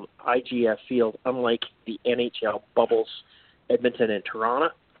walkable from IGF Field, unlike the NHL bubbles, Edmonton and Toronto.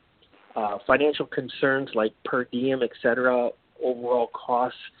 Financial concerns like per diem, etc., overall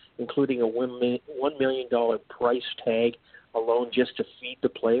costs, including a $1 million price tag alone just to feed the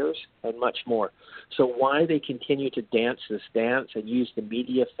players, and much more. So why they continue to dance this dance and use the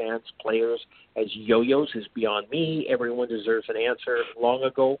media, fans, players as yo-yos is beyond me. Everyone deserves an answer. Long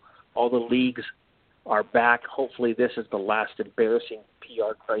ago, all the leagues are back. Hopefully this is the last embarrassing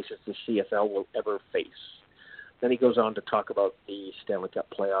PR crisis the CFL will ever face. Then he goes on to talk about the Stanley Cup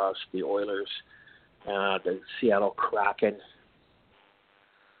playoffs, the Oilers, the Seattle Kraken,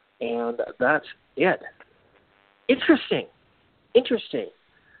 and that's it. Interesting.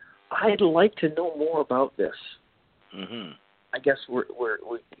 I'd like to know more about this. Mm-hmm. I guess we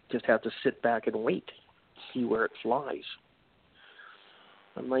just have to sit back and wait, see where it flies.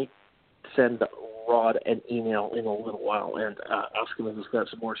 I might send Rod an email in a little while and ask him if he's got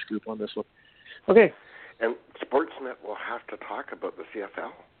some more scoop on this one. Okay. And Sportsnet will have to talk about the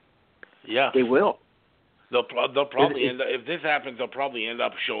CFL. Yeah, they will. They'll probably end up, if this happens, they'll probably end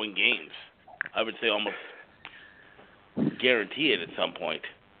up showing games. I would say almost guarantee it at some point.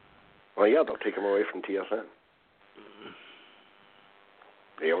 Well, yeah, they'll take them away from TSN.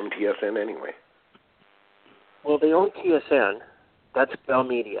 They own TSN anyway. Well, they own TSN. That's Bell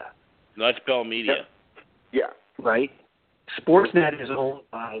Media. No, that's Bell Media. Yeah. Right? Sportsnet is owned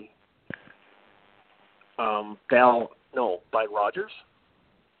by by Rogers.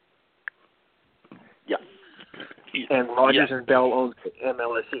 Yeah. And Rogers and Bell owns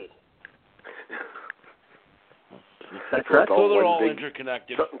MLSE. Is that correct? So they're all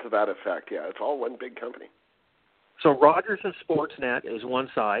interconnected. Something to that effect, yeah. It's all one big company. So Rogers and Sportsnet is one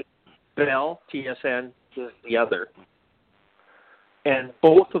side. Bell, TSN, is the other. And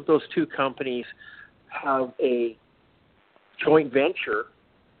both of those two companies have a joint venture,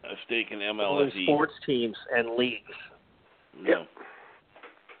 a stake in in MLSE. sports teams and leagues. Yeah.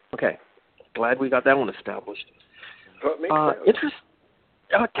 Okay. Glad we got that one established. So it makes sense.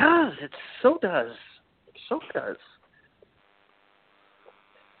 Oh, it does. It so does. It so does.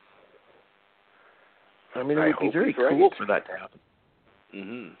 I mean, it would be very cool for that to happen.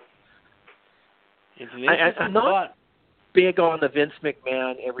 Mm-hmm. It's an interesting I'm not big on the Vince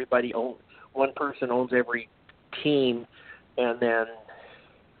McMahon, everybody owns, one person owns every team, and then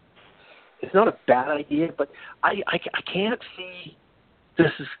it's not a bad idea, but I can't see the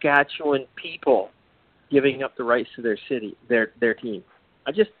Saskatchewan people giving up the rights to their city, their team.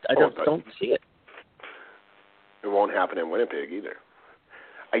 I don't see it. It won't happen in Winnipeg either.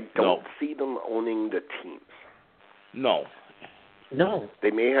 I don't see them owning the teams. No.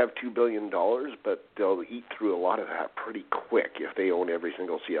 They may have $2 billion, but they'll eat through a lot of that pretty quick if they own every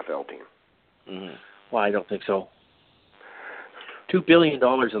single CFL team. Mm-hmm. Well, I don't think so. $2 billion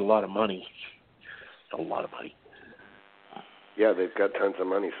is a lot of money. A lot of money. Yeah, they've got tons of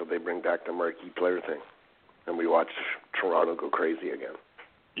money, so they bring back the marquee player thing. And we watch Toronto go crazy again.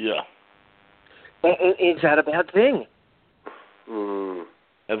 Yeah. Is that a bad thing?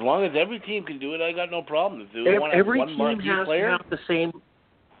 As long as every team can do it, I got no problem. Every team has to have the same.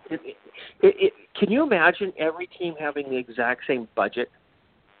 Can you imagine every team having the exact same budget?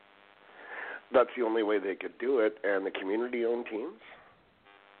 That's the only way they could do it. And the community-owned teams,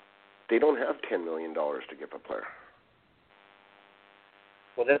 they don't have $10 million to give a player.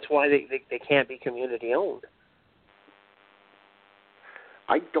 Well, that's why they can't be community-owned.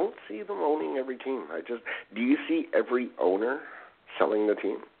 I don't see them owning every team. Do you see every owner selling the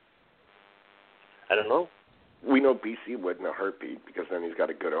team? I don't know. We know BC would in a heartbeat because then he's got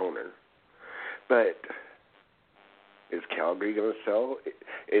a good owner. But is Calgary going to sell?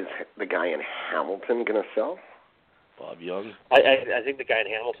 Is the guy in Hamilton going to sell? Bob Young? I think the guy in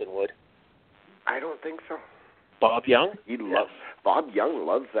Hamilton would. I don't think so. Bob Young? Bob Young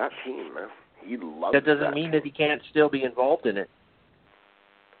loves that team, man. He loves that doesn't mean that he can't still be involved in it.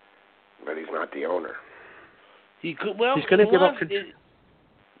 But he's not the owner. He could. Well, he's going to give up.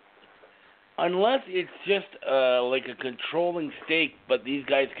 Unless it's just like a controlling stake, but these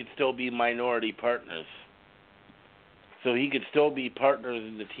guys could still be minority partners. So he could still be partners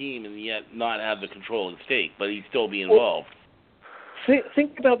in the team and yet not have the controlling stake, but he'd still be involved.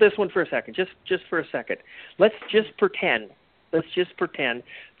 Think about this one for a second, just for a second. Let's just pretend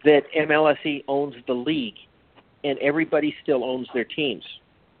that MLSE owns the league, and everybody still owns their teams.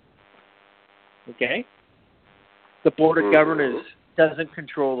 Okay? The Board of Governors doesn't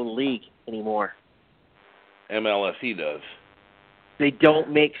control the league anymore. MLSE does. They don't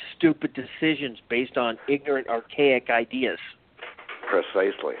make stupid decisions based on ignorant, archaic ideas.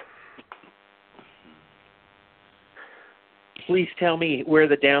 Precisely. Please tell me where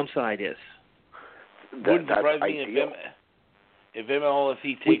the downside is. Wouldn't surprise me if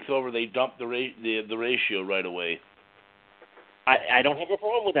MLSE takes over, they dump the ratio right away. I don't have a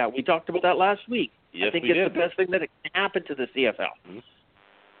problem with that. We talked about that last week. Yes, I think it's the best thing that can happen to the CFL. Mm-hmm.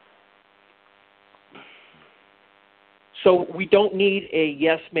 So we don't need a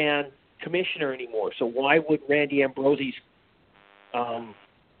yes-man commissioner anymore. So why would Randy Ambrosie's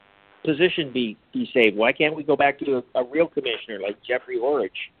position be saved? Why can't we go back to a real commissioner like Jeffrey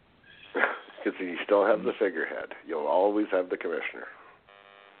Horridge? Because you still have the figurehead. You'll always have the commissioner.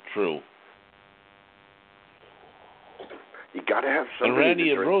 True. You got to have somebody. And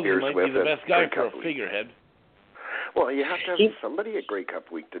Randy Ambrosie might be the best guy for a figurehead. Well, you have to have somebody at Grey Cup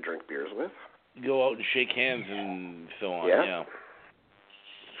Week to drink beers with. Go out and shake hands and so on. Yeah.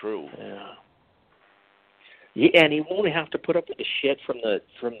 True. Yeah, and he won't have to put up with the shit from the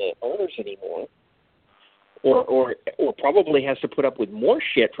owners anymore. or probably has to put up with more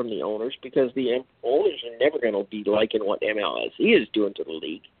shit from the owners, because the owners are never going to be liking what MLSE is doing to the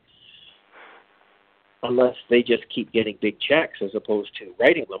league, unless they just keep getting big checks as opposed to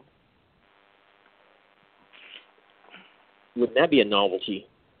writing them. Wouldn't that be a novelty?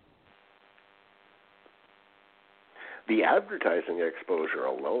 The advertising exposure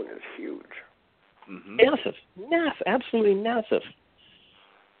alone is huge. Mm-hmm. Massive, absolutely massive.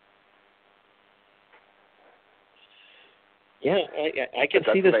 Yeah, I can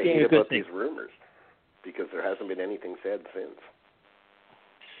see this being a good thing. These rumors, because there hasn't been anything said since.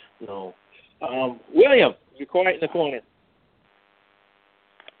 No. William, you're quiet in the corner.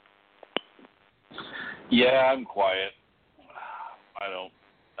 Yeah, I'm quiet. I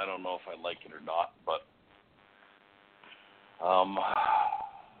don't know if I like it or not, but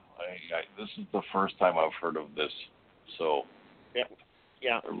this is the first time I've heard of this, so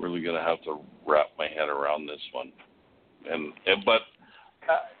yeah. I'm really gonna have to wrap my head around this one. But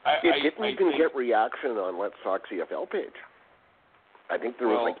it didn't even get reaction on Let's Talk CFL page. I think there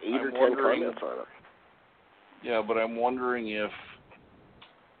was 8 or 10 comments on it. Yeah, but I'm wondering if,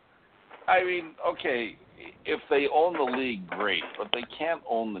 I mean, okay, if they own the league, great, but they can't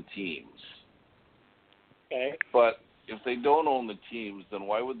own the teams. Okay. But if they don't own the teams, then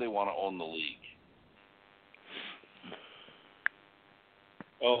why would they want to own the league?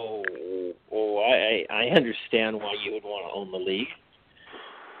 I understand why you would want to own the league.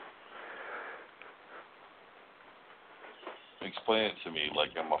 Explain it to me like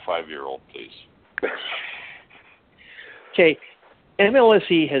I'm a 5-year-old, please. Okay,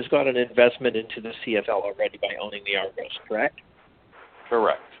 MLSE has got an investment into the CFL already by owning the Argos, correct?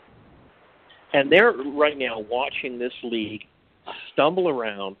 Correct. And they're right now watching this league stumble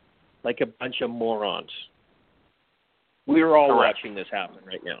around like a bunch of morons. We're all watching this happen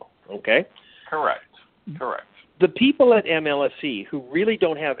right now, okay? Correct. The people at MLSE who really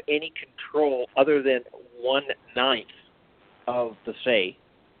don't have any control other than 1/9 of the say,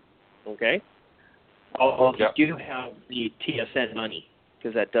 okay? Although they do have the TSN money,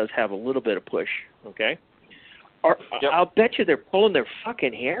 because that does have a little bit of push, okay? I'll bet you they're pulling their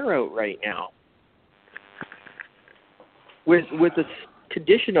fucking hair out right now. With the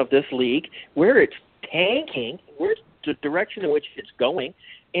condition of this league, where it's tanking, where the direction in which it's going,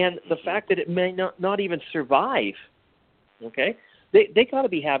 and the fact that it may not even survive, okay? They got to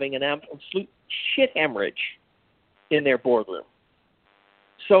be having an absolute shit hemorrhage in their boardroom.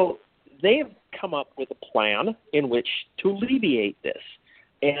 So they've come up with a plan in which to alleviate this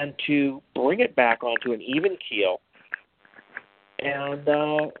and to bring it back onto an even keel and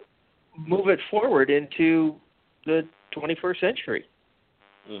move it forward into the 21st century.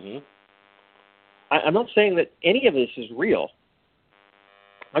 Mm-hmm. I'm not saying that any of this is real.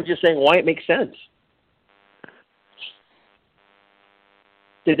 I'm just saying why it makes sense.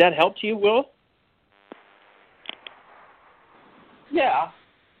 Did that help you, Will? Yeah,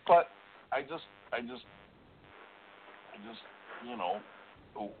 but I just, you know,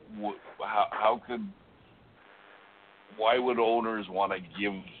 why would owners want to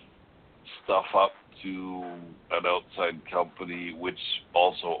give stuff up to an outside company which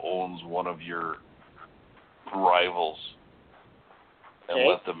also owns one of your rivals and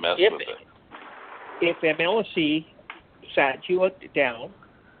let them mess with it? If MLSE sat you down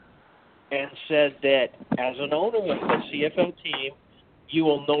and said that as an owner of the CFL team, you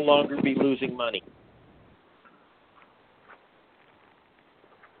will no longer be losing money.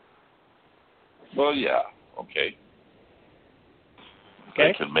 Well, yeah, okay.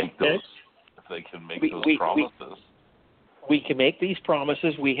 They can make those. If they can make those promises. We can make these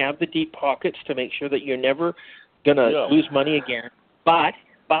promises. We have the deep pockets to make sure that you're never going to lose money again. But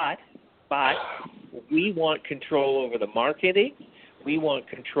we want control over the marketing. We want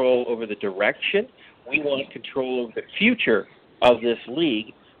control over the direction. We want control over the future of this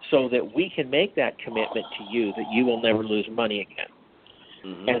league so that we can make that commitment to you that you will never lose money again.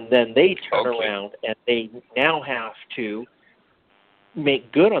 Mm-hmm. And then they turn around and they now have to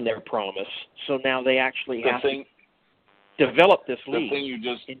make good on their promise. So now they actually have to develop this league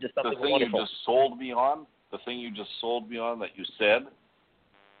into something wonderful. The thing you just sold me on that you said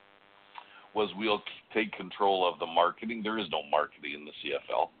was we'll take control of the marketing. There is no marketing in the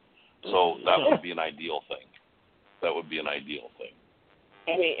CFL. So that would be an ideal thing.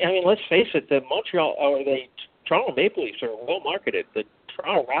 I mean, let's face it, the Toronto Maple Leafs are well marketed. The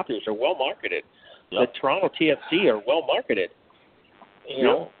Toronto Raptors are well marketed. Yep. The Toronto TFC are well marketed. You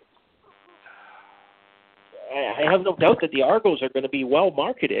know, I have no doubt that the Argos are going to be well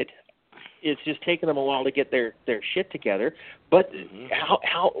marketed. It's just taken them a while to get their shit together. But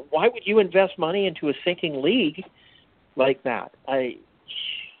why would you invest money into a sinking league like that?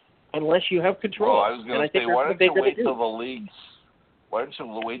 Unless you have control. Well, I was going to say, why don't you wait till the league? Why don't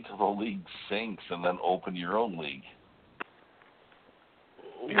you wait till the league sinks and then open your own league?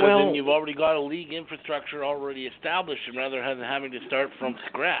 Because then you've already got a league infrastructure already established, and rather than having to start from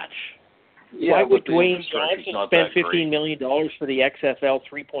scratch. Yeah, why would Dwayne Johnson spend $15 million for the XFL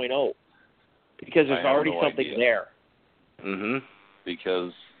 3.0? Because there's already something there.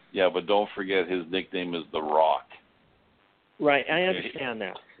 Because, but don't forget his nickname is The Rock. Right, I understand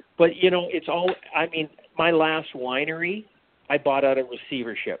that. But, it's all, my last winery, I bought out of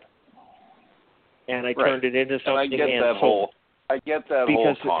receivership. And I turned it into something. And I get that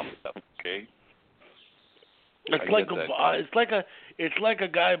whole concept, okay? It's like a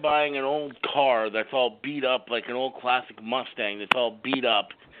guy buying an old car that's all beat up, like an old classic Mustang that's all beat up,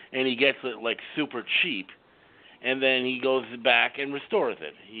 and he gets it like super cheap, and then he goes back and restores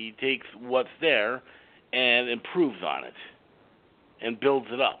it. He takes what's there and improves on it and builds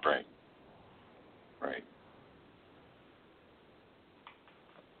it up. Right.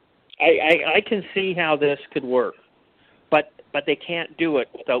 I can see how this could work, but they can't do it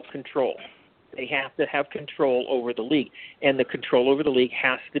without control. They have to have control over the league, and the control over the league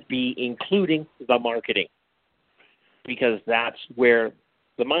has to be including the marketing, because that's where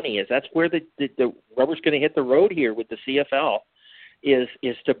the money is. That's where the rubber's going to hit the road here with the CFL, is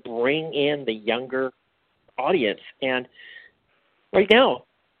to bring in the younger audience. And right now,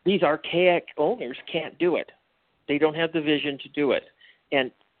 these archaic owners can't do it. They don't have the vision to do it.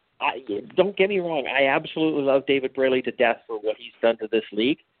 And don't get me wrong, I absolutely love David Braley to death for what he's done to this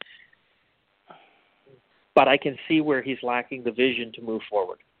league. But I can see where he's lacking the vision to move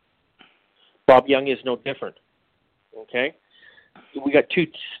forward. Bob Young is no different. Okay? We got two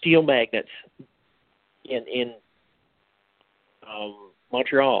steel magnets in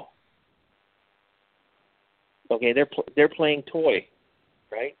Montreal. Okay, they're playing toy,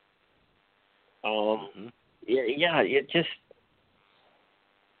 right? It just,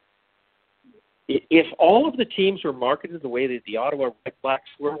 if all of the teams were marketed the way that the Ottawa Redblacks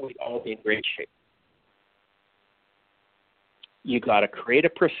were, we'd all be in great shape. You got to create a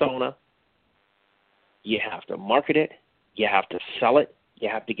persona. You have to market it. You have to sell it. You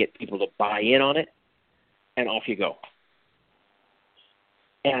have to get people to buy in on it, and off you go.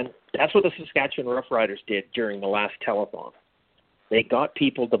 And that's what the Saskatchewan Roughriders did during the last telethon. They got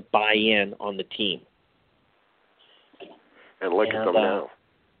people to buy in on the team. And look at them now.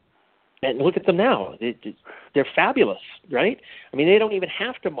 And look at them now. They're fabulous, right? I mean, they don't even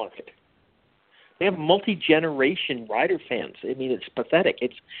have to market. They have multi-generation Rider fans. I mean, it's pathetic.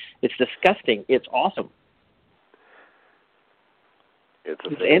 It's disgusting. It's awesome. It's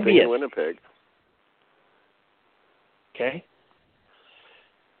the same thing in Winnipeg. Okay.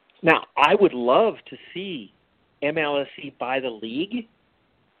 Now, I would love to see MLSE buy the league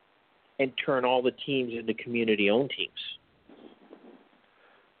and turn all the teams into community-owned teams.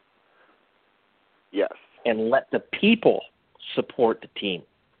 Yes. And let the people support the team.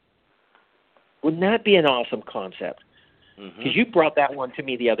 Wouldn't that be an awesome concept? Because you brought that one to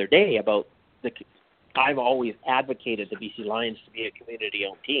me the other day about I've always advocated the BC Lions to be a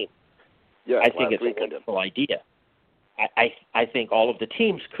community-owned team. Yeah, I think it's a wonderful idea. I think all of the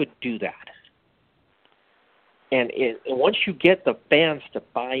teams could do that. And once you get the fans to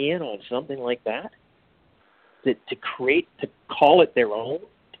buy in on something like that, to call it their own,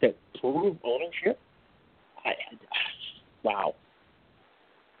 to prove ownership, wow.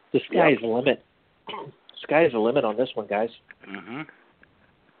 The sky is the limit. Sky is the limit on this one, guys.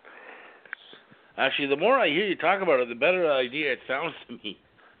 Actually, the more I hear you talk about it, the better idea it sounds to me.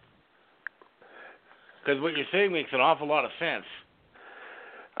 Because what you're saying makes an awful lot of sense.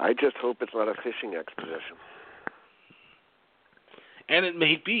 I just hope it's not a fishing expedition. And it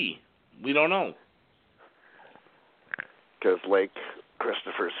may be. We don't know. Because like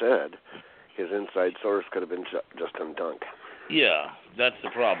Christopher said, his inside source could have been Justin Dunk. Yeah, that's the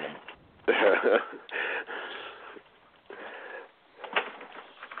problem.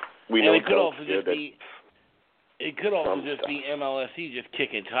 We know it could also just be. It could also just be MLSE just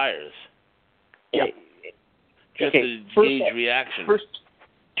kicking tires. Yeah. Just to gauge reaction. First,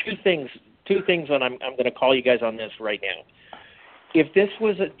 two things, and I'm going to call you guys on this right now. If this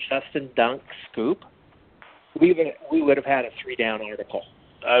was a Justin Dunk scoop, we would have had a 3-down article.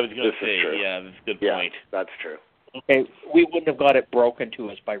 I was going to say, yeah, that's a good point. That's true. Okay, we wouldn't have got it broken to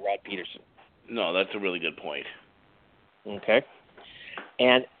us by Rod Peterson. No, that's a really good point. Okay,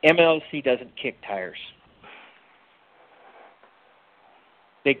 and MLC doesn't kick tires.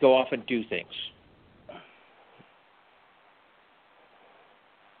 they go off and do things.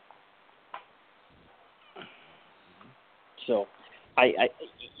 So,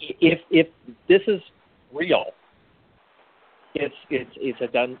 if this is real, it's a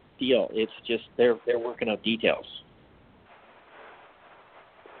done deal. It's just they're working out details.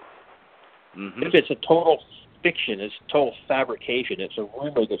 Mm-hmm. If it's a total fiction, it's a total fabrication, it's a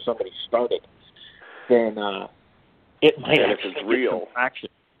rumor that somebody started, then it might and actually if it's real, action.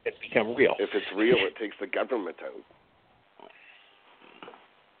 It's become real. If it's real, it takes the government out.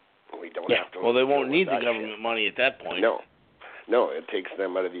 We don't have to. Well, they won't need the that government shit. money at that point. No, it takes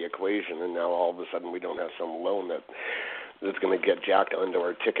them out of the equation, and now all of a sudden we don't have some loan that's going to get jacked onto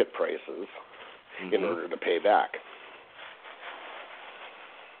our ticket prices in order to pay back.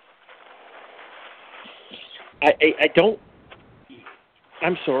 I don't.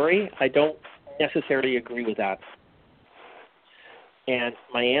 I'm sorry. I don't necessarily agree with that. And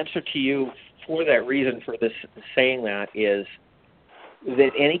my answer to you for that reason, for this saying that, is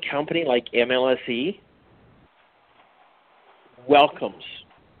that any company like MLSE welcomes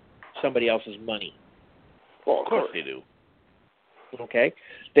somebody else's money. Well, of course they do. Okay?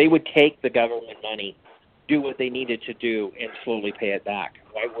 They would take the government money, do what they needed to do, and slowly pay it back.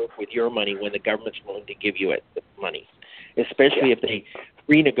 Why work with your money when the government's willing to give you the money? Especially if they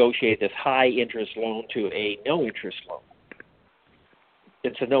renegotiate this high-interest loan to a no-interest loan.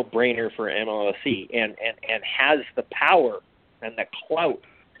 It's a no-brainer for MLSE and has the power and the clout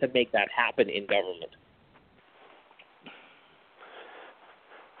to make that happen in government.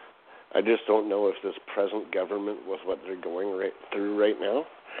 I just don't know if this present government, with what they're going through right now,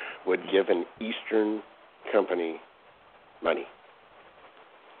 would give an Eastern company money.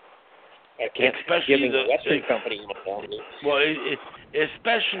 I can't especially giving a Western company money. Well,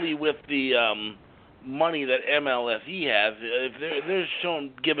 especially with the money that MLSE has, if they're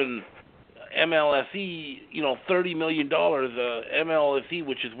shown giving MLSE, $30 million, MLSE,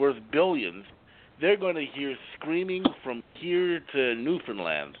 which is worth billions, they're going to hear screaming from here to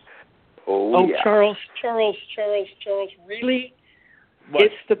Newfoundland. Oh, yeah. Charles, really? What?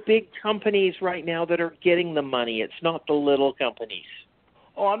 It's the big companies right now that are getting the money. It's not the little companies.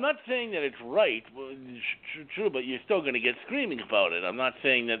 Oh, I'm not saying that it's right. Well, it's true, but you're still going to get screaming about it. I'm not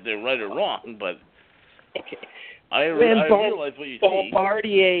saying that they're right or wrong, but Okay. I realize what you see.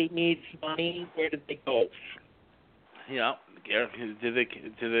 Bombardier needs money. Where did they go? Yeah, to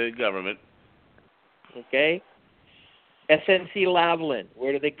the government. Okay. SNC Lavalin,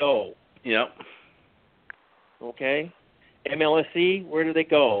 where do they go? Yeah. Okay. MLSE, where do they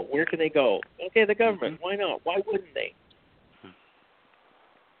go? Where can they go? Okay, the government. Why not? Why wouldn't they?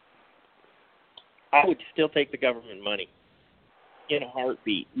 I would still take the government money in a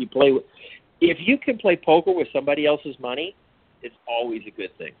heartbeat. If you can play poker with somebody else's money, it's always a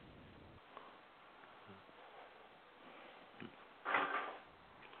good thing.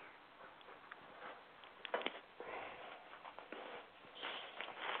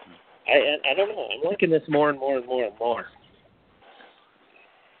 I don't know. I'm liking this more and more and more and more.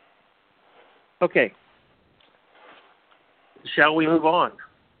 Okay. Shall we move on?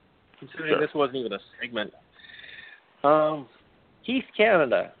 Considering this wasn't even a segment. Heath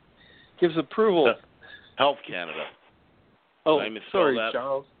Canada gives approval. Health Canada. Oh, sorry, that?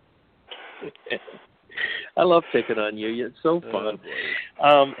 Charles. I love picking on you. It's so fun.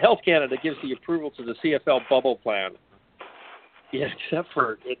 Health Canada gives the approval to the CFL bubble plan. Yeah, except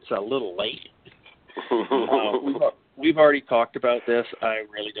for it's a little late. We've already talked about this. I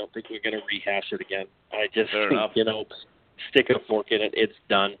really don't think we're going to rehash it again. I just think, stick a fork in it. It's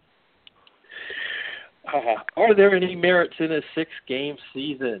done. Are there any merits in a 6-game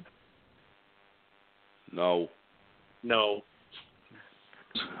season? No. I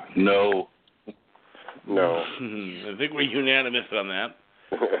think we're unanimous on that.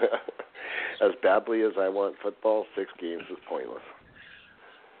 As badly as I want football, 6 games is pointless.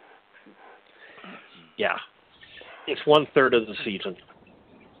 Yeah. It's 1/3 of the season.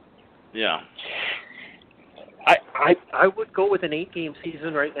 Yeah. I would go with an 8-game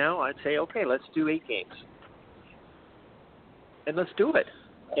season right now. I'd say, okay, let's do 8 games. And let's do it.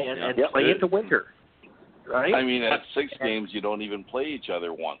 And play into winter. Right? I mean, at 6 games, you don't even play each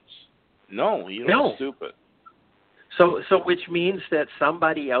other once. No, you don't. That's stupid. So which means that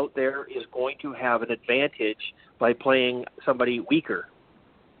somebody out there is going to have an advantage by playing somebody weaker.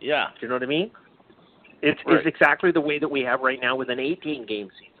 Yeah. Do you know what I mean? It's exactly the way that we have right now with an 18-game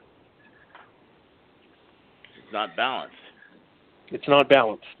season. It's not balanced. It's not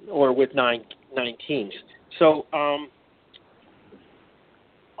balanced, or with nine teams. So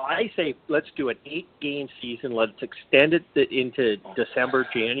I say let's do an 8-game season. Let's extend it into December,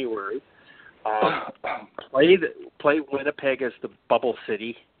 January. Play Winnipeg as the bubble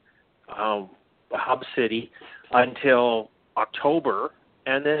city, the hub city, until October,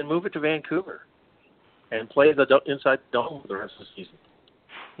 and then move it to Vancouver and play inside the dome for the rest of the season.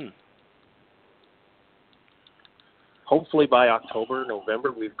 Hopefully by October,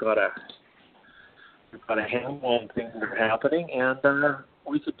 November, we've got a handle on things that are happening, and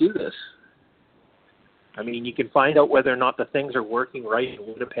we could do this. I mean, you can find out whether or not the things are working right in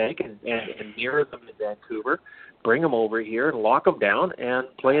Winnipeg and mirror them in Vancouver, bring them over here and lock them down and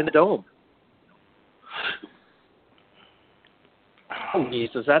play in the dome. Oh, geez,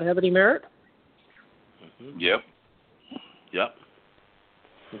 does that have any merit? Mm-hmm. Yep.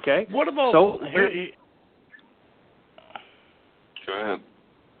 Okay. What about... Go ahead.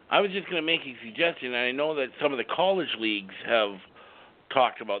 I was just going to make a suggestion, and I know that some of the college leagues have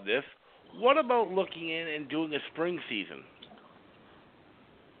talked about this. What about looking in and doing a spring season?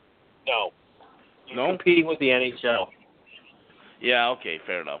 No. No? Competing with the NHL. Yeah, okay,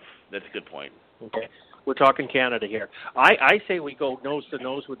 fair enough. That's a good point. Okay. We're talking Canada here. I say we go nose to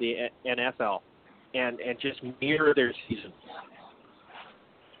nose with the NFL and just mirror their season.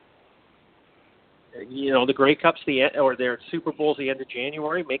 You know, the Grey Cup's or their Super Bowl's the end of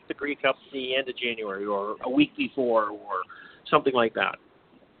January. Make the Grey Cup the end of January or a week before or something like that.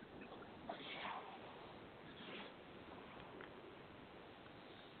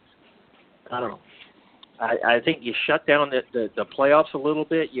 I don't know. I think you shut down the playoffs a little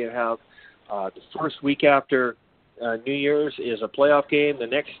bit. You have the first week after New Year's is a playoff game. The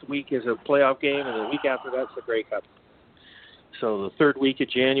next week is a playoff game, and the week after that's the Grey Cup. So the third week of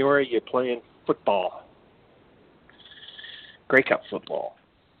January, you're playing football, Grey Cup football.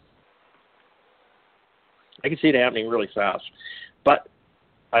 I can see it happening really fast, but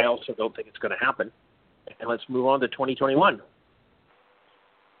I also don't think it's going to happen. And let's move on to 2021.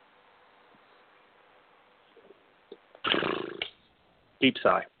 Deep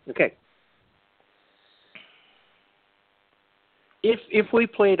sigh. Okay. If we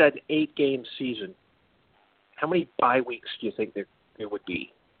played an 8-game season, how many bye weeks do you think there would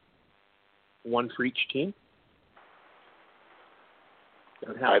be? One for each team?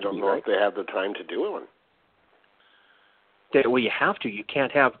 I don't know if they have the time to do one. Well, you have to. You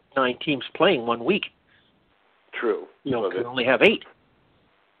can't have 9 teams playing 1 week. True. You can only have 8.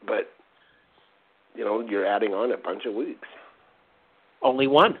 But, you're adding on a bunch of weeks. Only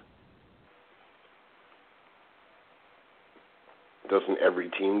 1. Doesn't every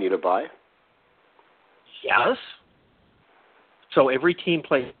team need a bye? Yes. So every team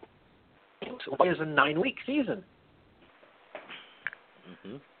plays. Why is a 9-week season?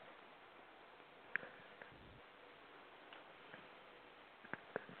 Mm-hmm.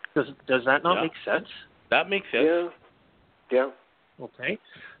 Does that not make sense? That makes sense. Yeah. Okay.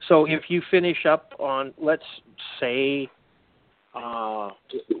 So if you finish up on, let's say,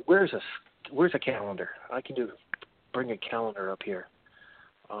 where's a calendar? I can bring a calendar up here.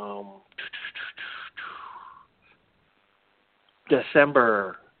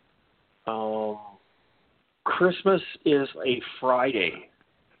 December. Christmas is a Friday.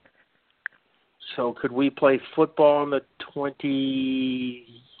 So could we play football on the 27th,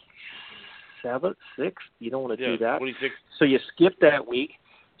 6th? You don't want to do that. 26th. So you skip that week.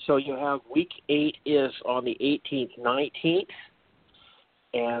 So you have week 8 is on the 18th, 19th.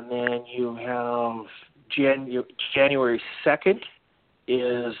 And then you have January 2nd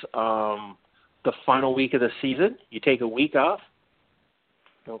is the final week of the season. You take a week off.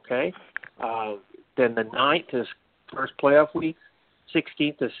 Okay. Then the 9th is first playoff week.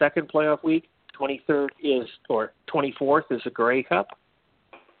 16th is second playoff week. 23rd or 24th is a Grey Cup.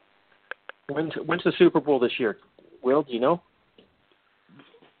 When's the Super Bowl this year? Will, do you know?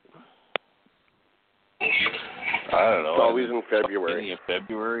 I don't know. It's always in February. Beginning of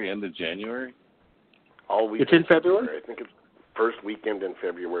February, end of January? Always. It's in February? I think it's first weekend in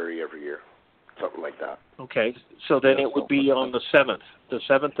February every year. Something like that. Okay, so then it would be on the 7th. The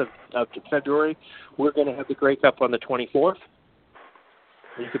 7th of February. We're going to have the Grey Cup on the 24th.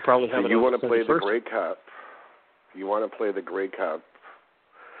 You could probably have it on the 21st. You want to play the Grey Cup. You want to play the Grey Cup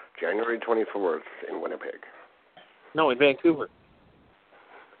January 24th in Winnipeg. No, in Vancouver.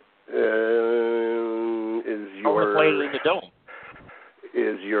 I want to play it in the dome.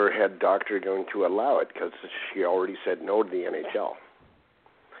 Is your head doctor going to allow it? Because she already said no to the NHL.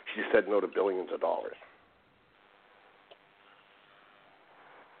 She said no to billions of dollars.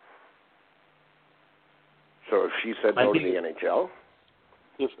 So if she said no to the NHL?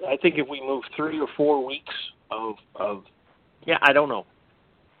 I think if we move 3 or 4 weeks of I don't know.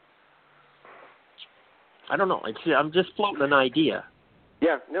 I don't know. I'm just floating an idea.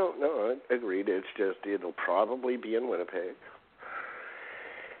 Yeah, no, agreed. It's just it'll probably be in Winnipeg.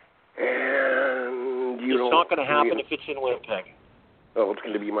 And it's not going to happen if it's in Winnipeg. Oh, it's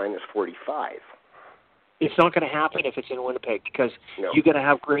going to be minus 45. It's not going to happen if it's in Winnipeg because you're going to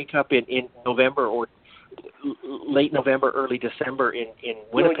have Grey Cup in November or late November, early December in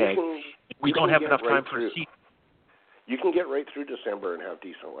Winnipeg. We don't have enough time for a season. You can get right through December and have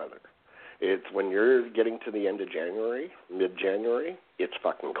decent weather. It's when you're getting to the end of January, mid-January, it's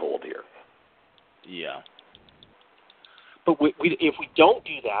fucking cold here. Yeah. But if we don't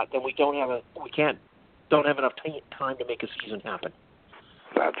do that, then we don't have enough time to make a season happen.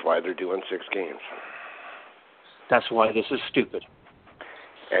 That's why they're doing 6 games. That's why this is stupid.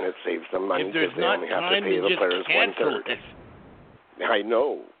 And it saves them money because they only have to pay the players 1/3. I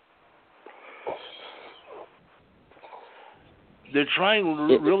know. They're trying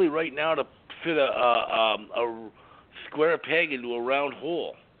really right now to fit a square peg into a round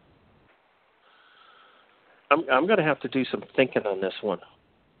hole. I'm going to have to do some thinking on this one.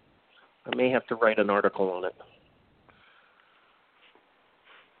 I may have to write an article on it.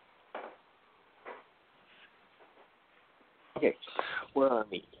 Okay, where are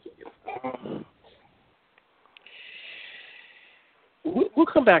we? We'll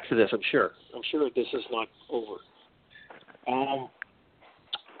come back to this, I'm sure. I'm sure this is not over.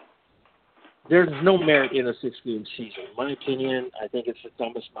 There's no merit in a 6-game season. In my opinion, I think it's the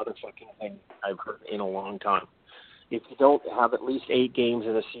dumbest motherfucking thing I've heard in a long time. If you don't have at least 8 games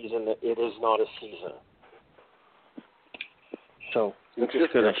in a season, it is not a season. So we're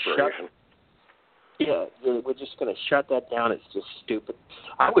just going to we're just going to shut that down. It's just stupid.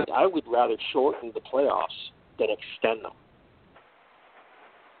 I would rather shorten the playoffs than extend them.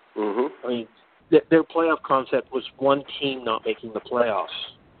 Mm-hmm. I mean, their playoff concept was one team not making the playoffs.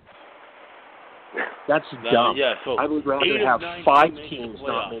 That's dumb. Yeah, so I would rather have 5 teams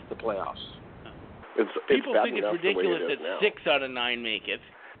not make the playoffs. People think it's ridiculous that 6 out of 9 make it,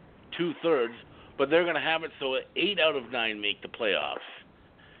 2/3, but they're going to have it so 8 out of 9 make the playoffs.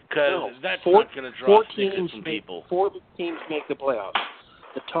 Because that's not going to draw stickers from people. 4 teams make the playoffs.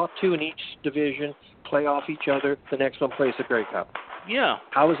 The top 2 in each division play off each other. The next one plays the Grey Cup. Yeah.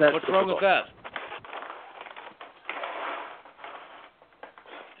 How is that? What's wrong with that?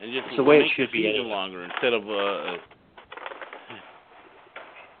 And just the way make it should the be season longer instead of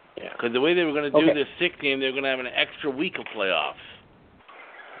because the way they were going to do this 6 game, they're going to have an extra week of playoffs.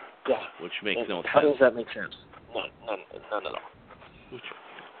 Yeah. Which makes no sense. How does that make sense? None at all.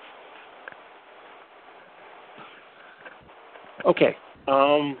 Okay.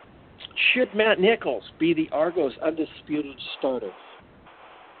 Should Matt Nichols be the Argos' undisputed starter?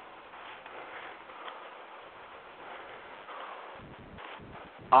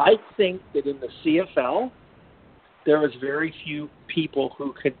 I think that in the CFL, there is very few people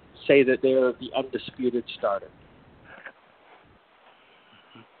who could say that they're the undisputed starter.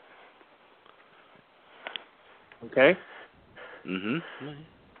 Okay? Mm-hmm.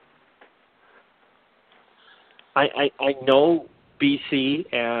 I know BC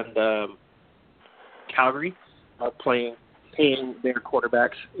and Calgary are paying their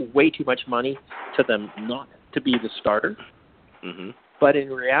quarterbacks way too much money to them not to be the starter. Mm-hmm. But in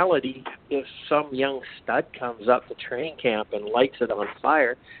reality, if some young stud comes up to training camp and lights it on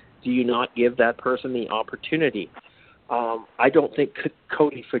fire, do you not give that person the opportunity? I don't think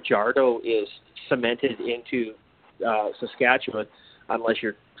Cody Fajardo is cemented into Saskatchewan unless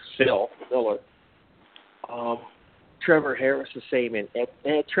you're Phil Miller. Trevor Harris the same, and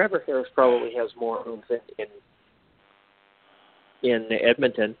Trevor Harris probably has more room in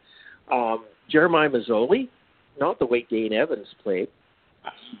Edmonton. Jeremiah Mazzoli, not the way Dane Evans played.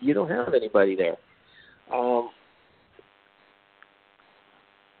 You don't have anybody there. Oh,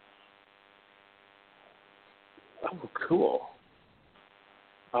 cool.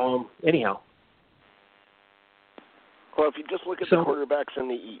 Anyhow. Well, if you just look at the quarterbacks in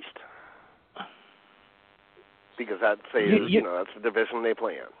the East, because that's the division they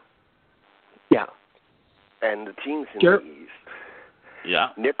play in. Yeah. And the teams in the East. Yeah.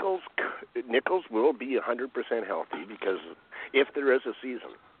 Nichols will be 100% healthy because if there is a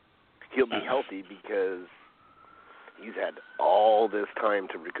season, he'll be healthy because he's had all this time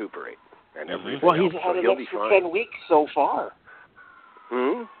to recuperate and everything. Well, he's had an extra 10 weeks so far.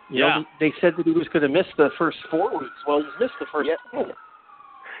 Hmm? You know, they said that he was going to miss the first 4 weeks. Well, he's missed the first 10.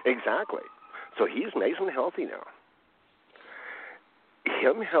 Exactly. So he's nice and healthy now.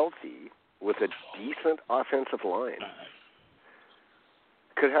 Him healthy with a decent offensive line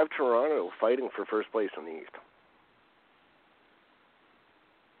could have Toronto fighting for first place in the East.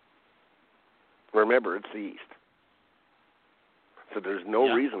 remember, it's the East. So there's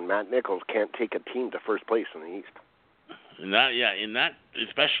no reason Matt Nichols can't take a team to first place in the East.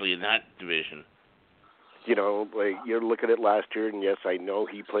 Especially in that division. You know, like you look at it last year, and yes, I know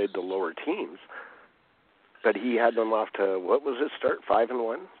he played the lower teams, but he had them off to, what was his start,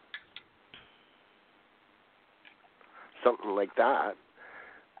 5-1? Something like that.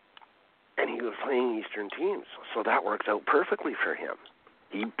 And he was playing Eastern teams, so that works out perfectly for him.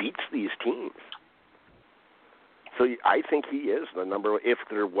 He beats these teams. So I think he is the number one. If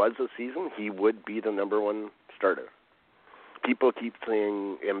there was a season, he would be the number one starter. People keep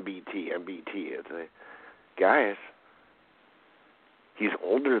saying MBT. It's like, guys, he's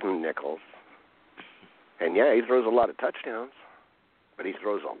older than Nichols. And, yeah, he throws a lot of touchdowns, but he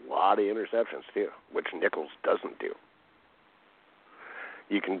throws a lot of interceptions, too, which Nichols doesn't do.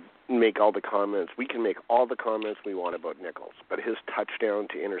 You can make all the comments. We can make all the comments we want about Nichols, but his touchdown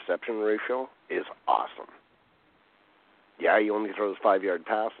to interception ratio is awesome. Yeah, he only throws 5-yard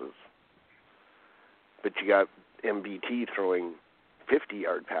passes, but you got MBT throwing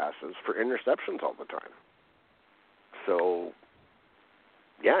 50-yard passes for interceptions all the time. So,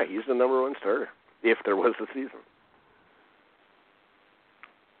 yeah, he's the number one starter if there was a season.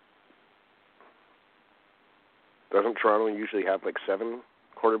 Doesn't Toronto usually have like 7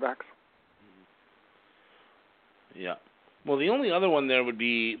 quarterbacks? Yeah. Well, the only other one there would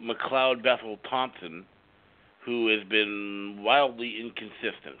be McLeod Bethel Thompson, who has been wildly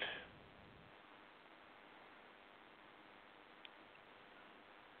inconsistent.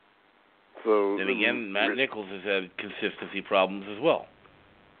 So then again, Matt Nichols has had consistency problems as well.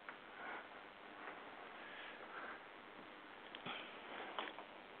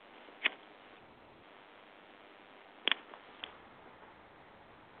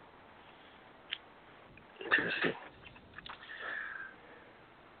 Interesting.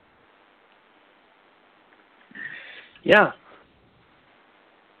 Yeah.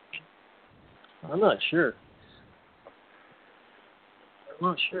 I'm not sure.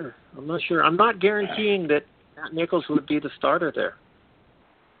 I'm not guaranteeing that Matt Nichols would be the starter there.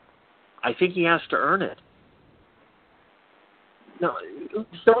 I think he has to earn it. No,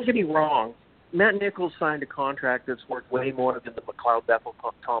 don't get me wrong. Matt Nichols signed a contract that's worth way more than the McLeod Bethel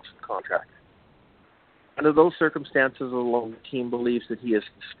Thompson contract. Under those circumstances alone, the team believes that he is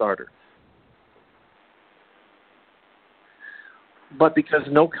the starter. But because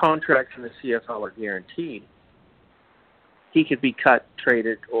no contracts in the CFL are guaranteed, he could be cut,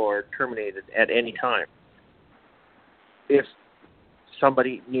 traded, or terminated at any time if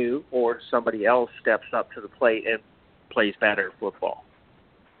somebody new or somebody else steps up to the plate and plays better football.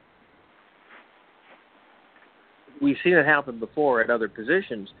 We've seen it happen before at other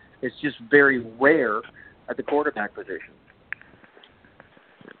positions. It's just very rare at the quarterback position.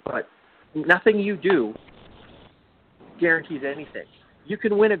 But nothing you do guarantees anything. You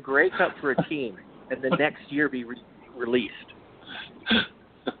can win a Grey Cup for a team and the next year be released.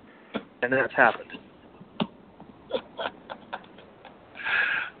 And that's happened.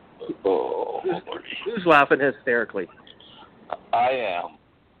 Who's laughing hysterically? I am.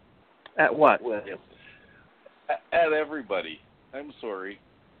 At what, William? At everybody. I'm sorry.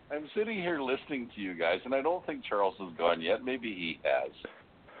 I'm sitting here listening to you guys, and I don't think Charles has gone yet. Maybe he has.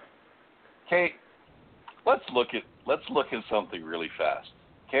 Okay, let's look at something really fast.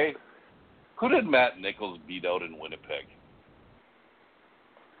 Okay, who did Matt Nichols beat out in Winnipeg?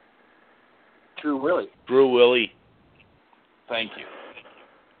 Drew Willie. Drew Willie. Thank you.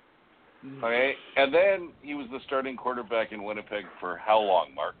 Okay, and then he was the starting quarterback in Winnipeg for how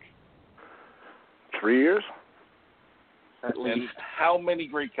long, Mark? 3 years? At least. And how many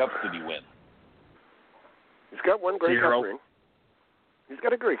Grey Cups did he win? He's got one Grey Cup ring. He's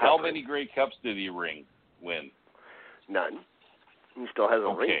got a Grey Cup How ring. many Grey Cups did he win? None. He still has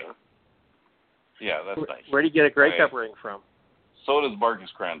a ring, though. Yeah, that's nice. Where did he get a Grey Cup ring from? So does Marcus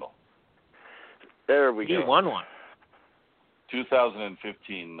Crandall. There we go. He won one.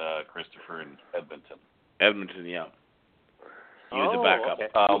 2015, Christopher in Edmonton. Edmonton, yeah. He was a backup.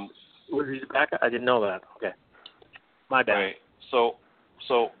 Okay. Was he a backup? I didn't know that. Okay. My bad. Right. So.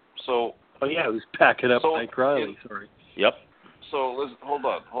 Oh yeah, he was backing up Mike Riley. Sorry. Yep. So listen, hold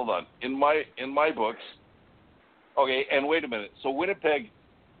on. In my books, okay. And wait a minute. So Winnipeg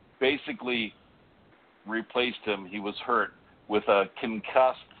basically replaced him. He was hurt with a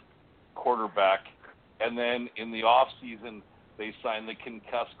concussed quarterback, and then in the off season they signed the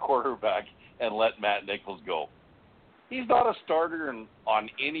concussed quarterback and let Matt Nichols go. He's not a starter on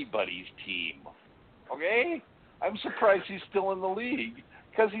anybody's team. Okay? I'm surprised he's still in the league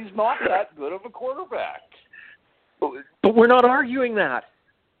because he's not that good of a quarterback. But we're not arguing that.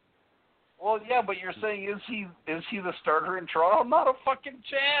 Well, yeah, but you're saying is he the starter in Toronto? Not a fucking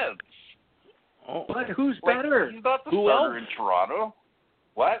chance. Oh, but who's better? He's not the starter in Toronto.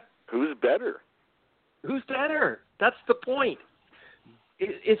 What? Who's better? Who's better? That's the point.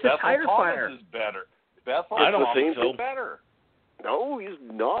 It's a tire fire. Is better. Bethel I don't Thomas think so. Is better. No, he's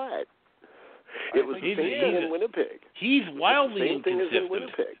not. It was the same thing in Winnipeg. He's wildly same thing as in inconsistent.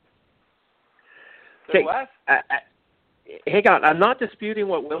 Winnipeg. Okay, what? hang on. I'm not disputing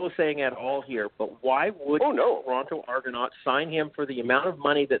what Will is saying at all here, but why would Toronto Argonauts sign him for the amount of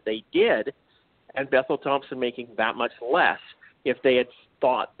money that they did and Bethel Thompson making that much less if they had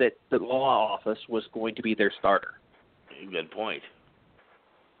thought that the law office was going to be their starter? Good point.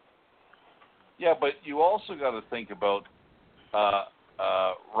 Yeah, but you also got to think about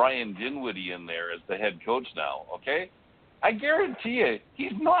Ryan Dinwiddie in there as the head coach now. Okay, I guarantee you,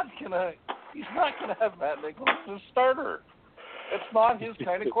 he's not gonna have Matt Nichols as starter. It's not his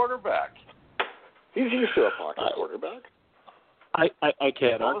kind of quarterback. He's used to a pocket quarterback. I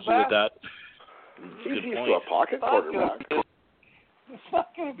can't argue with that. He's used to a pocket quarterback. It's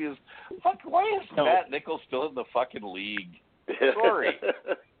not going to be his. Fuck, why is Matt Nichols still in the fucking league? Sorry.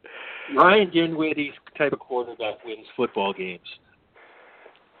 Ryan Dinwiddie's type of quarterback wins football games.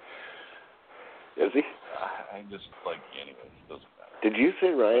 Is he? I just anyways, doesn't matter. Did you say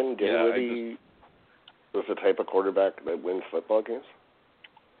Ryan Dinwiddie was the type of quarterback that wins football games?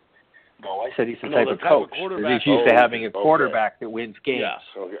 No, I said he's the type of coach. He's used to having a quarterback that wins games.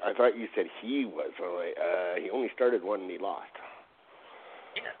 Yeah. Okay. I thought you said he was. So he only started one and he lost.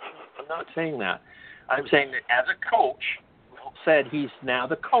 I'm not saying that. I'm saying that as a coach, Will said he's now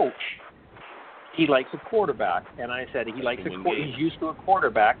the coach. He likes a quarterback, and I said he likes he's used to a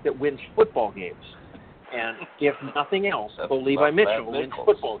quarterback that wins football games. And if nothing else, Levi Mitchell wins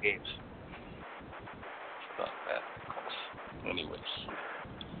football games. Not Matt Nichols. Anyways,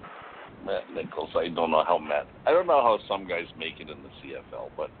 Matt Nichols. I don't know how some guys make it in the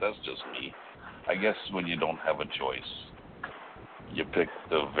CFL, but that's just me. I guess when you don't have a choice, you pick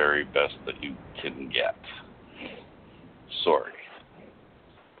the very best that you can get. Sorry.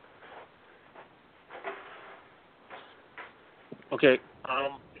 Okay.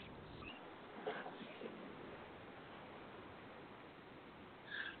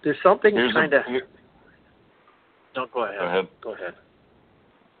 There's something kind of. No, go ahead. Go ahead.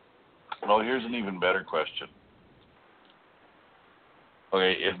 Well, here's an even better question.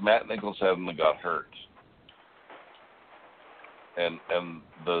 Okay, if Matt Nichols hadn't got hurt, and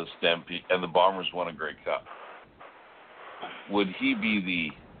the Stampede and the Bombers won a Grey Cup, would he be the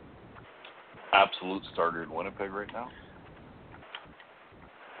absolute starter in Winnipeg right now?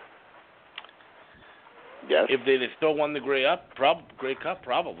 Yes. If they'd have still won the Grey Cup,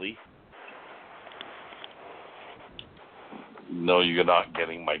 probably. No, you're not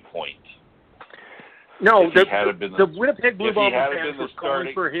getting my point. No, the Winnipeg Blue Bombers fans were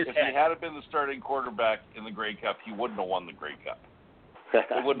calling for his head. If he had been the starting quarterback in the Grey Cup, he wouldn't have won the Grey Cup.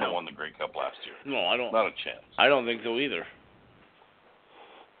 He wouldn't have won the Grey Cup last year. No, I don't. Not a chance. I don't think so either.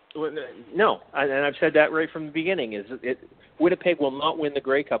 No, and I've said that right from the beginning. Winnipeg will not win the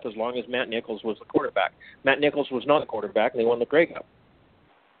Grey Cup as long as Matt Nichols was the quarterback. Matt Nichols was not the quarterback, and they won the Grey Cup.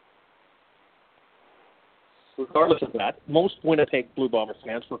 Regardless of that, most Winnipeg Blue Bombers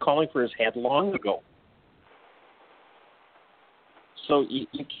fans were calling for his head long ago. So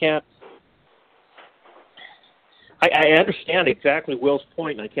you can't. I understand exactly Will's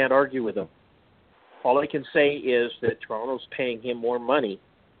point, and I can't argue with him. All I can say is that Toronto's paying him more money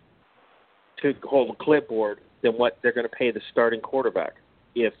to hold a clipboard than what they're going to pay the starting quarterback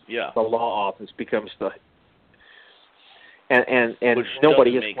if the law office becomes the and which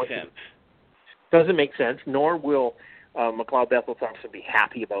nobody doesn't is make sense. Doesn't make sense. Nor will McLeod Bethel Thompson be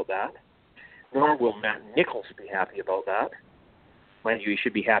happy about that. Nor will Matt Nichols be happy about that. Mind you, he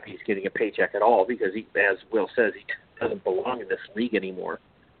should be happy he's getting a paycheck at all because, as Will says, he doesn't belong in this league anymore.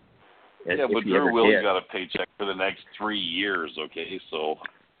 Yeah, but Drew Will's got a paycheck for the next 3 years, okay? So.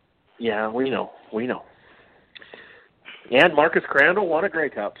 Yeah, we know. And Marcus Crandall won a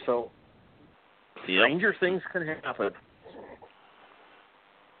Grey Cup, so stranger things can happen.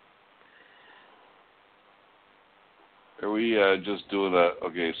 Are we just doing a...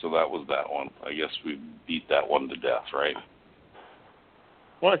 Okay, so that was that one. I guess we beat that one to death, right?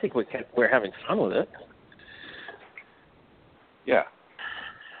 Well, I think we're having fun with it. Yeah.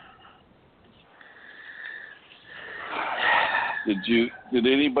 Did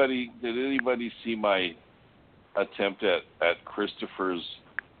anybody see my attempt at Christopher's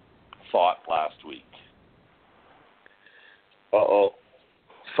thought last week? Uh-oh.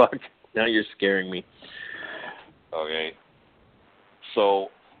 Fuck. Now you're scaring me. Okay. So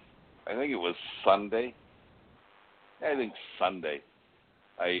I think it was Sunday. I think Sunday.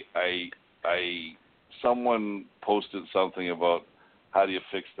 Someone posted something about how do you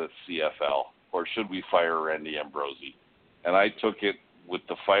fix the CFL, or should we fire Randy Ambrosie? And I took it with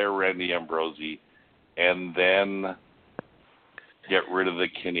the fire Randy Ambrosie and then get rid of the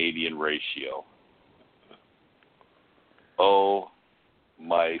Canadian ratio. Oh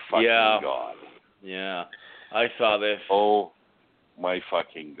my fucking God. Yeah, I saw this. Oh my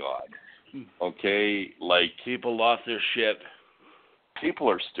fucking God. Okay, like, people lost their shit. People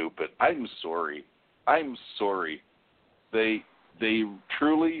are stupid. I'm sorry. They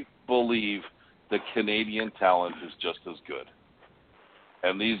truly believe the Canadian talent is just as good.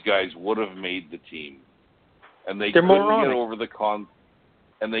 And these guys would have made the team. And they couldn't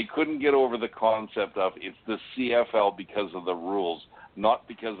get over the concept of it's the CFL because of the rules, not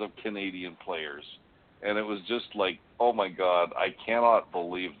because of Canadian players. And it was just like, oh my God, I cannot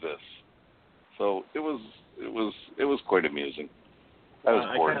believe this. So it was quite amusing. I was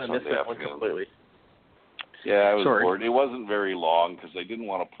bored Sunday afternoon. Completely. Yeah, I was bored. It wasn't very long because I didn't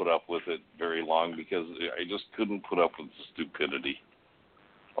want to put up with it very long because I just couldn't put up with the stupidity.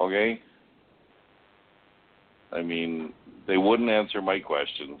 Okay? I mean, they wouldn't answer my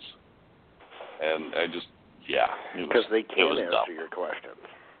questions. And I just, because they can't answer dumb. your questions.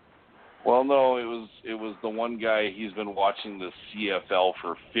 Well, no, it was the one guy, he's been watching the CFL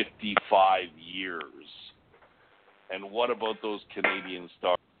for 55 years. And what about those Canadian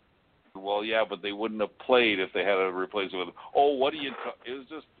stars? Well, yeah, but they wouldn't have played if they had to replace it with them. Oh, what do you it was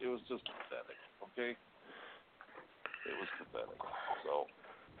just pathetic, okay? It was pathetic. So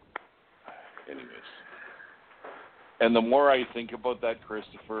anyways. And the more I think about that,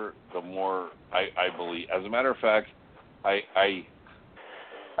 Christopher, the more I believe. As a matter of fact, I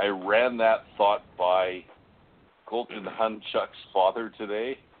ran that thought by Colton Hunchuk's father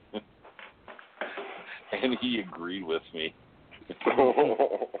today, and he agreed with me.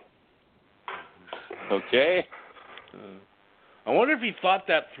 Okay? I wonder if he thought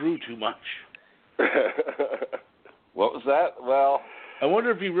that through too much. What was that? Well, I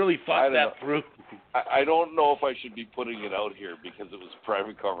wonder if he really thought that through. I don't know if I should be putting it out here because it was a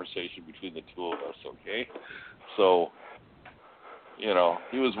private conversation between the two of us, okay? So,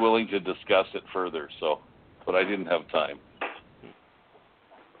 he was willing to discuss it further, but I didn't have time.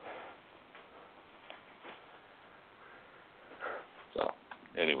 So,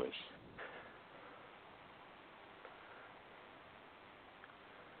 anyways.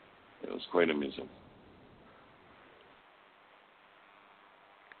 It was quite amusing.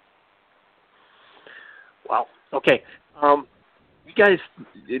 Wow. Okay. You guys,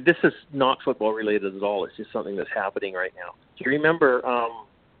 this is not football related at all. It's just something that's happening right now. Do you remember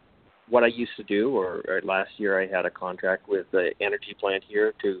what I used to do, or last year I had a contract with the energy plant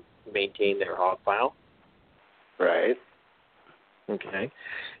here to maintain their hog pile? Right. Okay.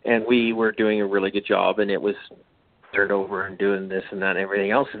 And we were doing a really good job, and it was turned over and doing this and that and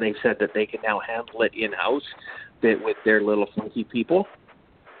everything else, and they've said that they can now handle it in-house with their little funky people,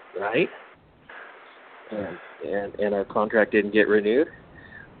 right? And our contract didn't get renewed.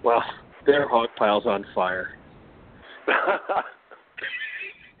 Well, their hog pile's on fire.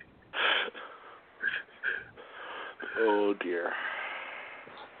 Oh dear.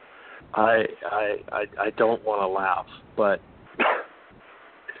 I don't want to laugh, but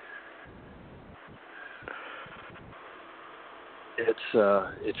it's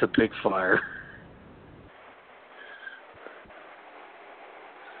a big fire.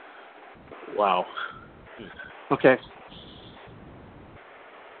 Wow. Okay.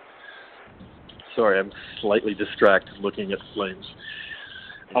 Sorry, I'm slightly distracted looking at flames.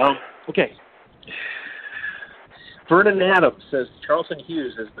 Okay. Vernon Adams says Charleston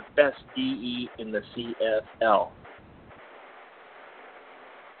Hughes is the best DE in the CFL.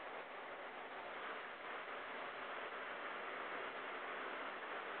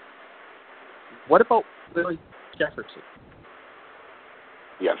 What about Willie Jefferson?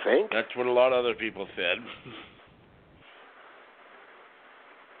 You think? That's what a lot of other people said.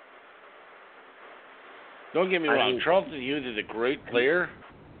 Don't get me wrong. Charleston Hughes is a great player.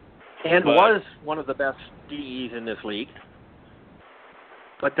 And was one of the best DEs in this league.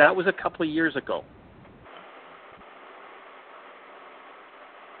 But that was a couple of years ago.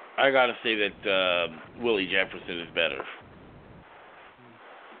 I got to say that Willie Jefferson is better.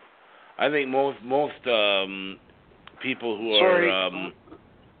 I think most people who are...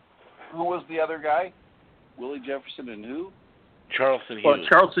 who was the other guy? Willie Jefferson and who? Charleston Hughes. Well,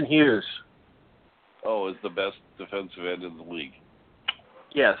 Charleston Hughes. Oh, is the best defensive end in the league.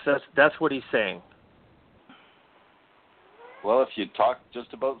 Yes, that's what he's saying. Well, if you talk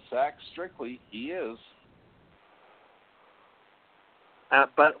just about sacks strictly, he is.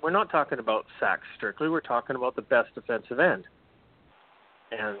 But we're not talking about sacks strictly. We're talking about the best defensive end.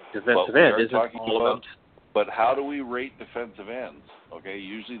 And defensive end isn't all about... But how do we rate defensive ends? Okay,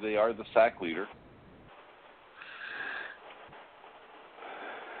 usually they are the sack leader.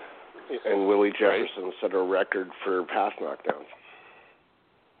 And Willie Jefferson set a record for pass knockdowns.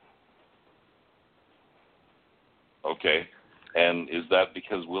 Okay, and is that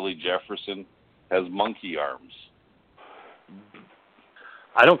because Willie Jefferson has monkey arms?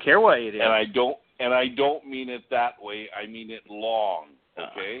 I don't care what it is. And I don't mean it that way. I mean it long.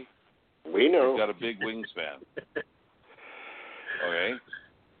 Okay. We know. He's got a big wingspan. Okay.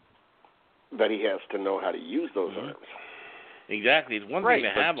 But he has to know how to use those arms. Exactly. It's one thing to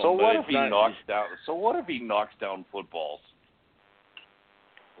have them, so but what it's if he not... knocks down? So what if he knocks down footballs?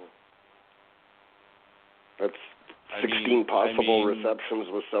 That's 16 possible receptions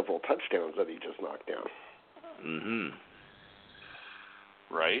with several touchdowns that he just knocked down. Mm-hmm.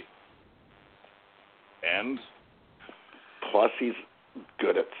 Right. And? Plus, he's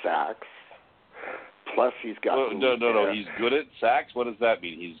good at sacks. Plus, he's got... No. He's good at sacks? What does that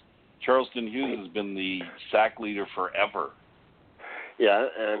mean? Charleston Hughes has been the sack leader forever. Yeah,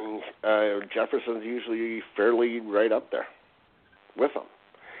 and Jefferson's usually fairly right up there with him.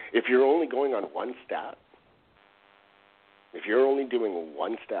 If you're only going on one stat, if you're only doing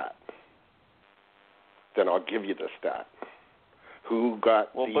one stat, then I'll give you the stat. Who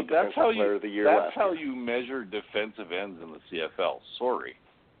got the Defensive Player of the Year last year? That's how you measure defensive ends in the CFL. Sorry.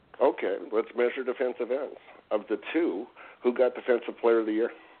 Okay, let's measure defensive ends. Of the two, who got Defensive Player of the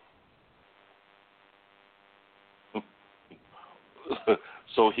Year?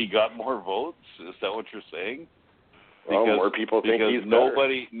 So he got more votes? Is that what you're saying? Well, more people think he's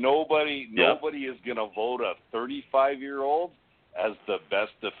nobody is going to vote a 35-year-old as the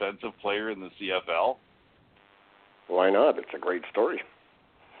best defensive player in the CFL. Why not? It's a great story.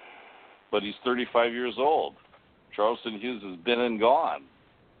 But he's 35 years old. Charleston Hughes has been and gone.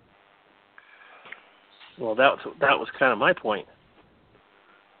 Well, that was kind of my point.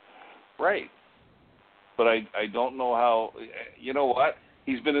 Right. But I don't know how... You know what?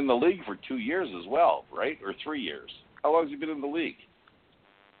 He's been in the league for 2 years as well, right? Or 3 years. How long has he been in the league?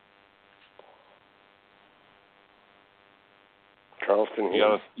 Charleston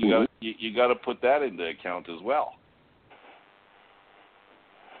Hughes. You got to put that into account as well.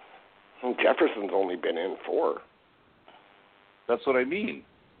 Jefferson's only been in 4. That's what I mean.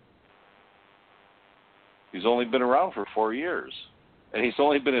 He's only been around for 4 years. And he's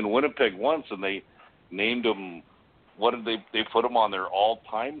only been in Winnipeg once, and they named him, what did they put him on their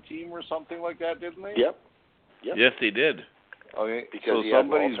all-time team or something like that, didn't they? Yep. Yes, they did. Okay, because so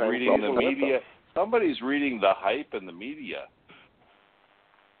somebody's reading the media. Somebody's reading the hype in the media.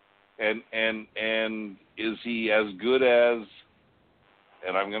 And is he as good as?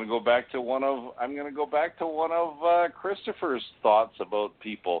 And I'm going to go back to one of Christopher's thoughts about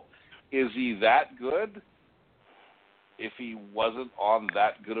people. Is he that good? If he wasn't on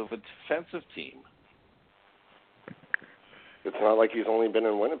that good of a defensive team. It's not like he's only been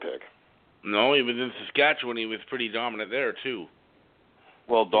in Winnipeg. No, he was in Saskatchewan. He was pretty dominant there too.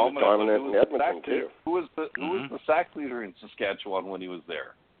 Well, dominant in Edmonton too. Who was the sack leader in Saskatchewan when he was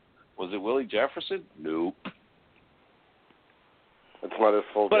there? Was it Willie Jefferson? Nope. It's not his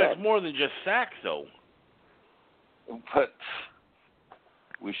full job. But job. It's more than just sacks, though. But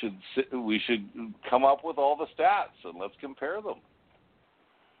we should come up with all the stats and let's compare them.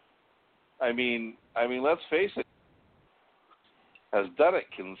 I mean, let's face it. Has done it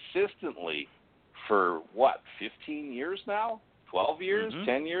consistently for, 15 years now? 12 years?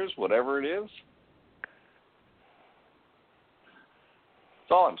 10 years? Whatever it is?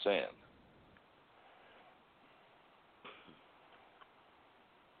 That's all I'm saying.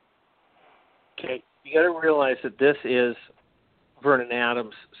 Okay, you got to realize that this is Vernon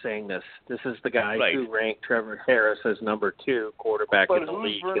Adams saying this. This is the guy who ranked Trevor Harris as number 2 quarterback in the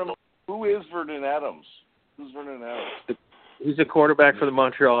league. Who is Vernon Adams? Who's Vernon Adams? He's a quarterback for the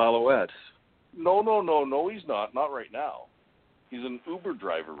Montreal Alouettes. No, he's not. Not right now. He's an Uber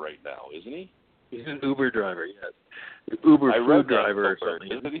driver right now, isn't he? He's an Uber driver, yes. Uber food driver or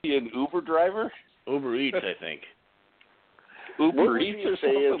something. Isn't he an Uber driver? Uber Eats, I think. Uber Eats or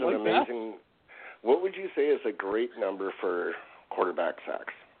something like that? What would you say is a great number for quarterback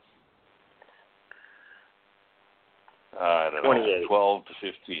sacks? I don't know. 12 to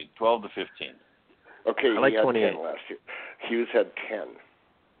 15. 12 to 15. Okay, I like he had 28. 10 last year. Hughes had 10.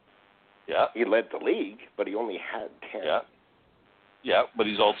 Yeah. He led the league, but he only had 10. Yeah, but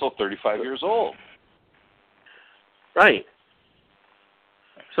he's also 35 years old. Right.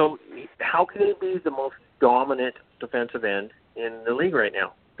 So how can he be the most dominant defensive end in the league right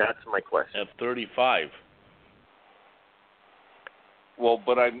now? That's my question. At 35. Well,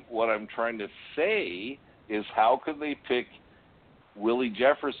 but what I'm trying to say is, how could they pick Willie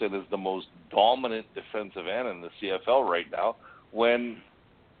Jefferson as the most dominant defensive end in the CFL right now when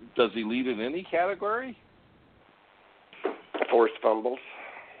does he lead in any category? Forced fumbles,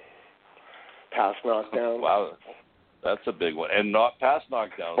 pass knockdowns. Wow, that's a big one, and not pass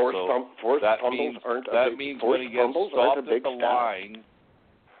knockdowns. Forced that fumbles means, aren't a that big, means forced when he gets fumbles stopped aren't a big at the stat. line.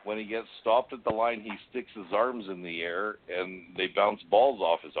 When he gets stopped at the line, he sticks his arms in the air, and they bounce balls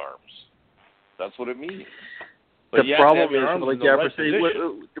off his arms. That's what it means. But the problem is, Willie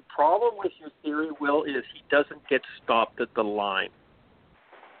Jefferson, the problem with your theory, Will, is he doesn't get stopped at the line.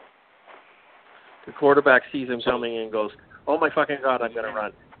 The quarterback sees him coming and goes, "Oh my fucking God, I'm going to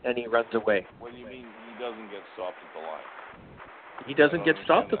run," and he runs away. What do you mean he doesn't get stopped at the line? He doesn't get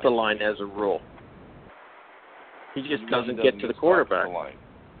stopped at the line as a rule. He just doesn't get to the quarterback.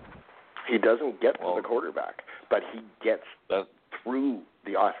 He doesn't get to the quarterback, but he gets through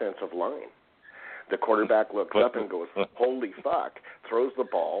the offensive line. The quarterback looks up and goes, "Holy fuck," throws the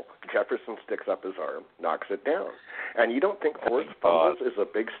ball, Jefferson sticks up his arm, knocks it down. And you don't think forced fumbles is a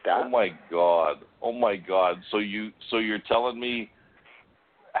big stat? Oh my God. So you're telling me,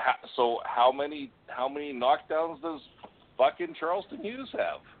 so how many knockdowns does fucking Charleston Hughes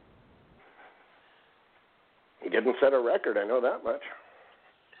have? He didn't set a record, I know that much.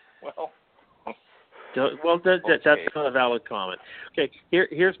 That's not a valid comment. Okay,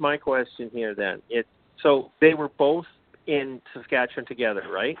 here's my question here then. So they were both in Saskatchewan together,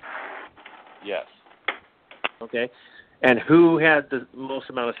 right? Yes. Okay. And who had the most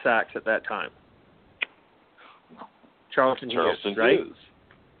amount of sacks at that time? Charleston Hughes, right? Hughes.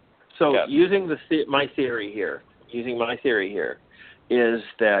 So yes. using my theory here is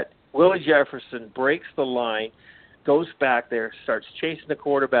that Willie Jefferson breaks the line, goes back there, starts chasing the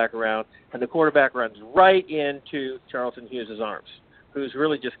quarterback around, and the quarterback runs right into Charleston Hughes' arms, who's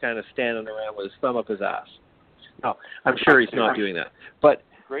really just kind of standing around with his thumb up his ass. No, I'm sure he's not doing that. But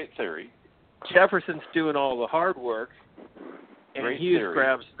great theory. Jefferson's doing all the hard work, and great Hughes theory.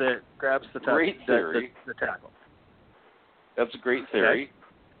 grabs the tackle. That's a great theory. Okay.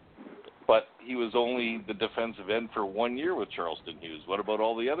 But he was only the defensive end for 1 year with Charleston Hughes. What about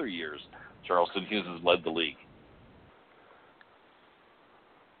all the other years Charleston Hughes has led the league?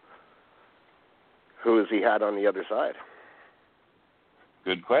 Who has he had on the other side?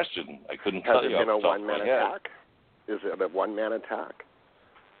 Good question. I couldn't tell you. Has it been a one-man attack? Is it a one-man attack?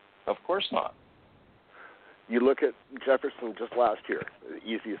 Of course not. You look at Jefferson just last year, the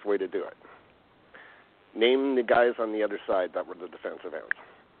easiest way to do it. Name the guys on the other side that were the defensive ends.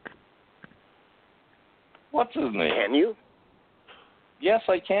 What's his name? Can you? Yes,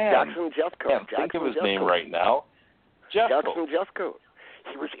 I can. Jackson Jeffcoat. I can't think of his name right now. Jackson Jeffcoat.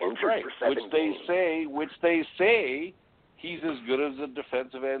 He was injured for 7 games. Which they say he's as good as a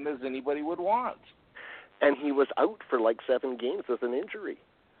defensive end as anybody would want. And he was out for like 7 games with an injury.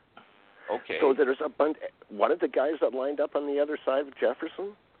 Okay. So there's a bunch. One of the guys that lined up on the other side of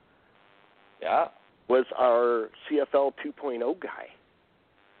Jefferson was our CFL 2.0 guy.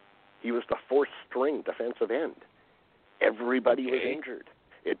 He was the fourth string defensive end. Everybody was injured.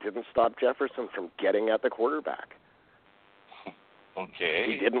 It didn't stop Jefferson from getting at the quarterback. Okay.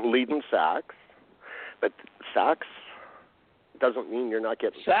 He didn't lead in sacks, but sacks doesn't mean you're not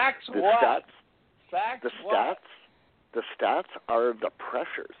getting sacks. The what? Sacks. The stats are the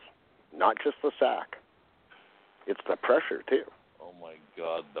pressures, not just the sack. It's the pressure too. Oh my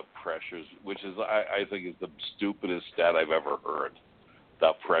God, the pressures, which is I think is the stupidest stat I've ever heard.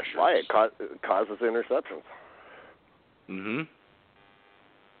 The pressures. Why? It causes interceptions. Mm-hmm.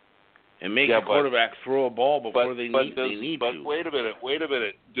 And make the quarterback throw a ball before they need to. But wait a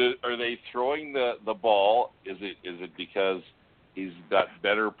minute. Are they throwing the ball? Is it because he's got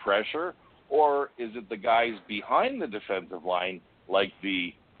better pressure, or is it the guys behind the defensive line like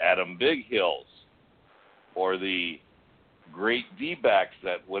the Adam Big Hills or the great D-backs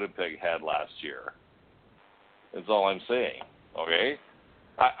that Winnipeg had last year? That's all I'm saying. Okay.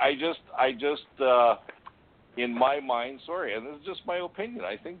 I just in my mind, sorry, and this is just my opinion,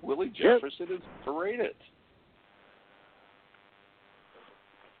 I think Willie Jefferson is overrated.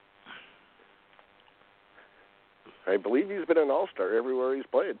 I believe he's been an all-star everywhere he's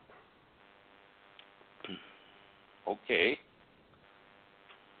played. Okay.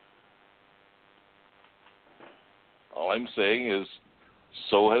 All I'm saying is,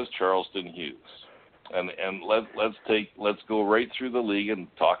 so has Charleston Hughes. And let's go right through the league and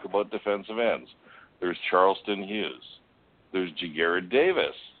talk about defensive ends. There's Charleston Hughes. there's Jared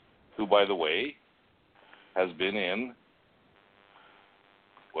Davis, who, by the way, has been in,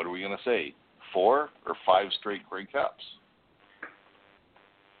 what are we going to say, 4 or 5 straight Grey Cups.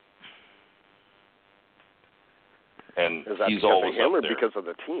 And is that he's because always of him up or there. because of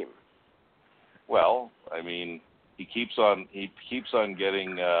the team? Well, I mean, he keeps on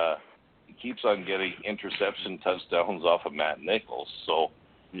getting interception touchdowns off of Matt Nichols. So,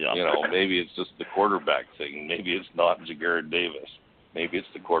 Yeah. you know, maybe it's just the quarterback thing. Maybe it's not Jared Davis. Maybe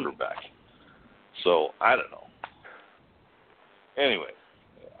it's the quarterback. So I don't know. Anyway,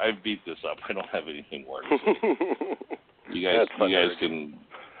 I've beat this up. I don't have anything more to say. You guys can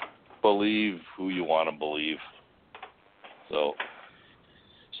believe who you want to believe. So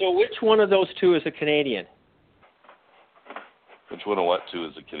which one of those two is a Canadian? which one of what two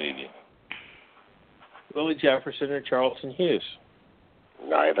is a Canadian? Willie Jefferson or Charleston Hughes?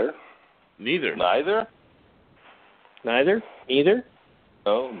 Neither. Neither. Neither? Neither? Neither?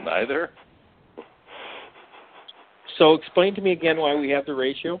 No, neither. So explain to me again why we have the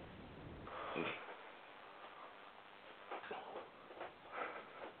ratio.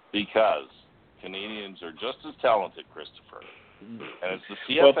 Because Canadians are just as talented, Christopher. And it's the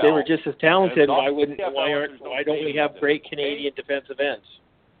CFL. Well, if they were just as talented, not why CFL, don't we have great Canadian defensive ends?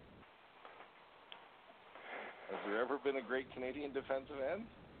 Has there ever been a great Canadian defensive end?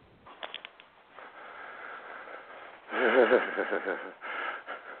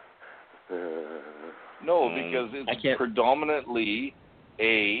 No, because it's predominantly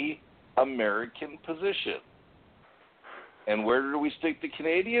a American position. And where do we stick the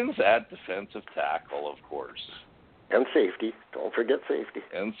Canadians? At defensive tackle, of course. And safety. Don't forget safety.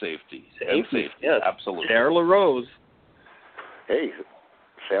 And safety. Yes. Absolutely. Sarah LaRose. Hey,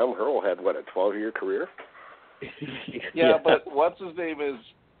 Sam Hurl had, what, a 12-year career? Yeah, but what's his name,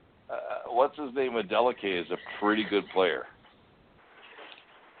 Adeleke, is a pretty good player.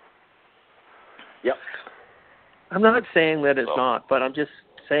 Yep. I'm not saying that it's not, but I'm just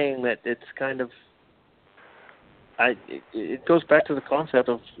saying that it's kind of, it goes back to the concept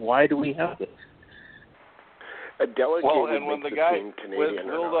of why do we have this? Adeleke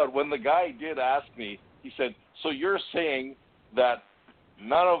when the guy did ask me, he said, "So you're saying that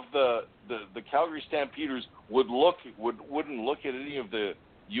none of the Calgary Stampeders wouldn't look at any of the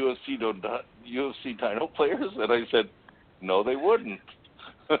UFC Dino players?" And I said, "No, they wouldn't."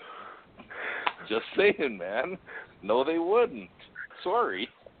 Just saying, man. No, they wouldn't. Sorry.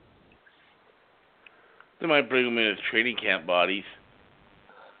 They might bring them in as training camp bodies.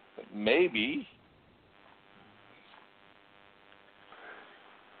 Maybe.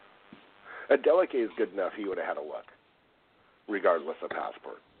 Adeleke is good enough. He would have had a look, regardless of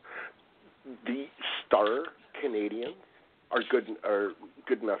passport. The star Canadians are good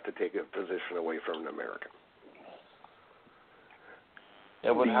enough to take a position away from an American.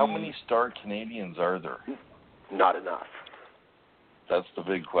 Yeah, but how many star Canadians are there? Not enough. That's the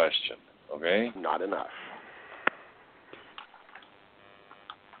big question, okay? Not enough.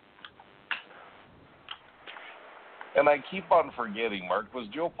 And I keep on forgetting, Mark, was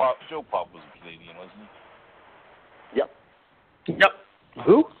Joe Pop was a Canadian, wasn't he? Yep.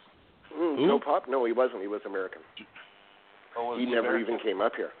 Who? Joe Pop? No, he wasn't. He was American. Oh, He never even came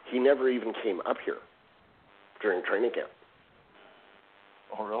up here. He never even came up here during training camp.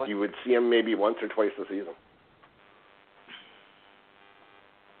 Oh, really? You would see him maybe once or twice a season.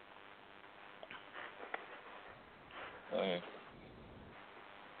 Okay.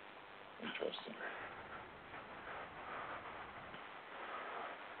 Interesting.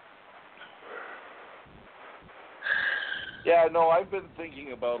 Yeah, no, I've been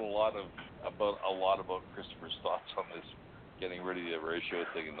thinking about a lot about Christopher's thoughts on this getting rid of the ratio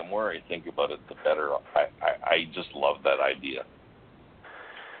thing, and the more I think about it, the better. I just love that idea.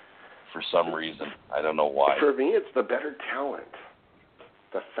 For some reason, I don't know why. For me, it's the better talent,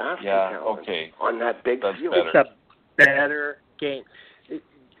 the faster talent on that big field. It's a better game.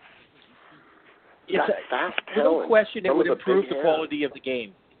 It's fast no question it would improve the quality of the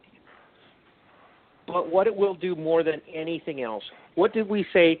game. But what it will do more than anything else, what did we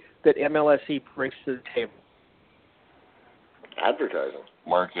say that MLSE brings to the table? Advertising.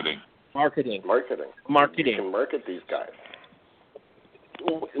 Marketing. You can market these guys.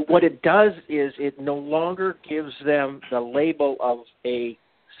 What it does is it no longer gives them the label of a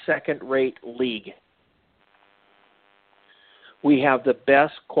second-rate league. We have the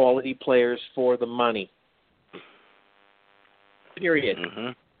best quality players for the money. Period.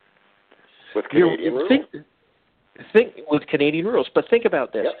 Mm-hmm. With Canadian rules. Think with Canadian rules, but think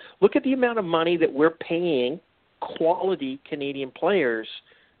about this. Yep. Look at the amount of money that we're paying quality Canadian players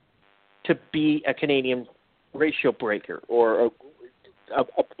to be a Canadian ratio breaker or a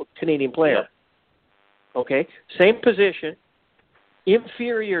Canadian player. Yeah. Okay, same position,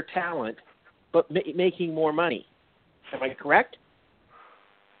 inferior talent, but making more money. Am I correct?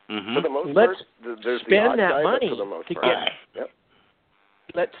 Mm-hmm. For the most Let's part, there's spend the odd that guy, money but for the most to part. get. Yep.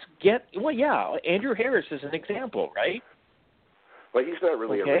 Let's get. Well, yeah, Andrew Harris is an example, right? Well, he's not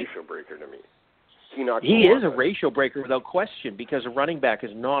really Okay. a ratio breaker to me. He is a ratio breaker without question because a running back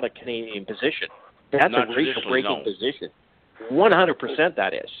is not a Canadian position. That's Not a ratio breaking no. position. 100%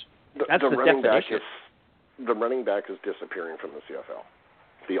 that is. That's the running back definition. the running back is disappearing from the CFL.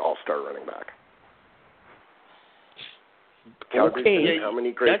 The all-star running back. Calgary's been in how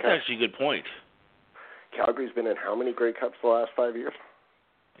many Grey That's Cups? actually a good point. Calgary's been in how many Grey Cups the last 5 years?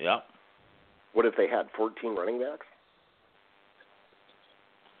 Yeah. What if they had 14 running backs?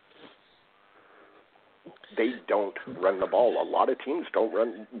 They don't run the ball. A lot of teams don't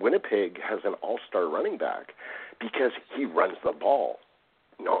run. Winnipeg has an all-star running back because he runs the ball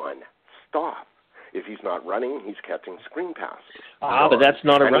non-stop. If he's not running, he's catching screen passes. But that's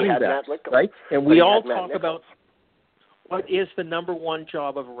not a running back, right? And we all talk about what is the number one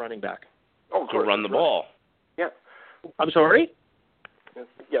job of a running back? Oh, to run the ball. Yeah. I'm sorry?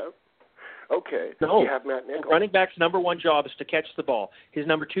 Yeah. Okay. No. You have Matt Nichols. Running back's number one job is to catch the ball. His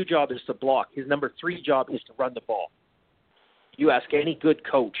number two job is to block. His number three job is to run the ball. You ask any good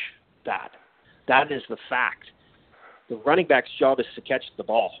coach that. That is the fact. The running back's job is to catch the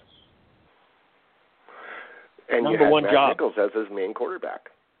ball. And number you had one Matt job. Nichols as his main quarterback.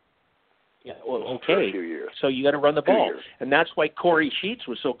 Yeah, well, okay. For a few years. So you got to run the ball. 2 years. And that's why Corey Sheets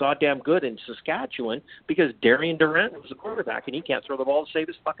was so goddamn good in Saskatchewan, because Darian Durant was the quarterback, and he can't throw the ball to save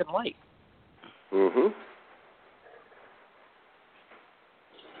his fucking life. Mm-hmm.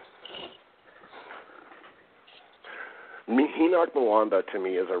 Enoch Mwamba, to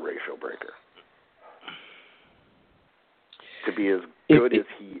me, is a ratio breaker. To be as good as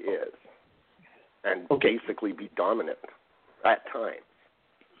he is and basically be dominant at times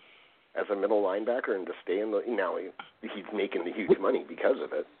as a middle linebacker and to stay in the... Now, he's making the huge money because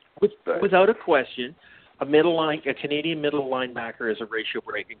of it. Without a question, a Canadian middle linebacker is a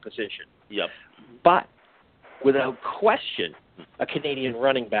ratio-breaking position. Yep. But without question, a Canadian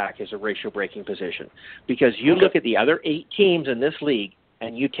running back is a ratio-breaking position. Because you look at the other 8 teams in this league,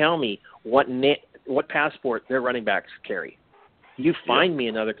 and you tell me what passport their running backs carry. You find me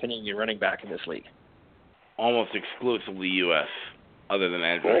another Canadian running back in this league. Almost exclusively U.S., other than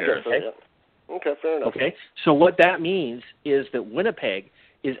Andrew Harris. Okay, fair enough. Okay, so what that means is that Winnipeg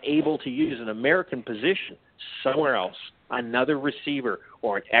is able to use an American position somewhere else, another receiver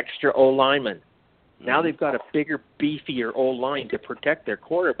or an extra O-lineman. Now they've got a bigger, beefier O-line to protect their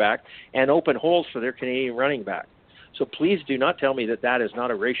quarterback and open holes for their Canadian running back. So please do not tell me that that is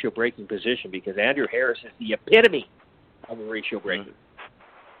not a ratio-breaking position, because Andrew Harris is the epitome of a ratio-breaking.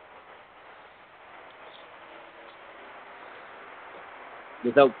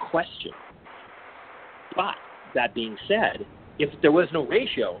 Without question. But, that being said, if there was no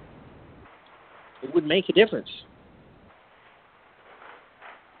ratio, it would make a difference.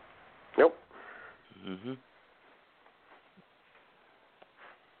 Nope. Mm-hmm.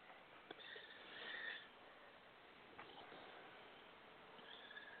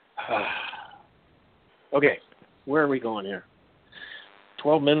 Okay, where are we going here?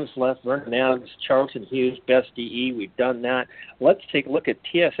 12 minutes left. Vernon Adams, Charlton Hughes, best DE. We've done that. Let's take a look at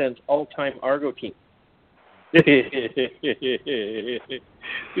TSN's all-time Argo team.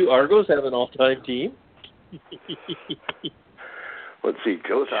 Do Argos have an all-time team? Let's see,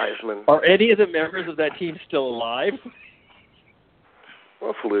 Joe Theismann. Are any of the members of that team still alive?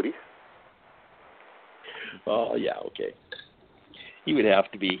 Well, Flutie. Oh, yeah, okay. He would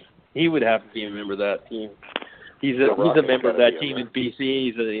have to be. He would have to be a member of that team. He's a member of that team in BC.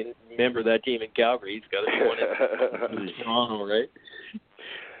 He's a member of that team in Calgary. He's got to be one in Toronto, right?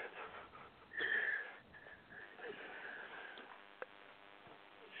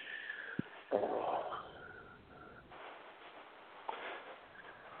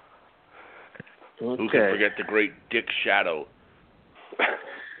 Who can forget the great Dick Shadow?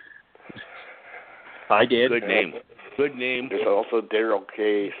 I did. Good name. Good name. There's also Daryl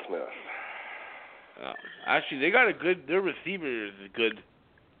K. Smith. Actually, they got a good. Their receiver is good.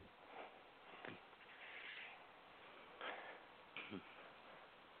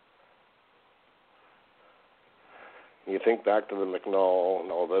 You think back to the McNall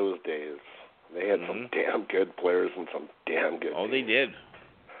and all those days. They had some damn good players and some damn good teams. They did.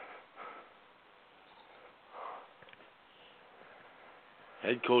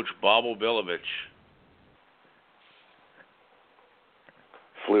 Head coach Bob Obilovich.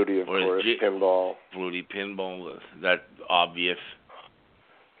 Flutie, of course, pinball. Flutie, pinball, that obvious.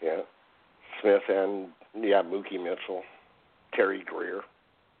 Yeah. Smith and, Mookie Mitchell. Terry Greer.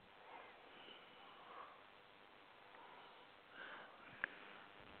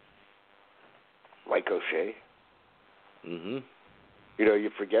 Mike O'Shea. Mm-hmm. You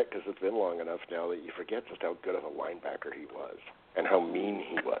forget, because it's been long enough now, that you forget just how good of a linebacker he was and how mean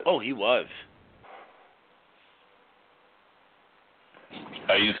he was. Oh, he was.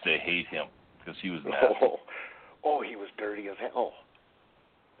 I used to hate him because he was nasty. Oh, he was dirty as hell.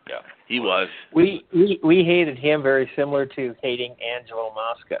 Yeah, he was. We hated him, very similar to hating Angelo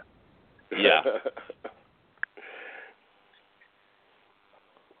Mosca. Yeah.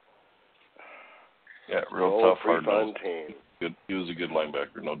 Yeah, real tough, hard-nosed. Good. He was a good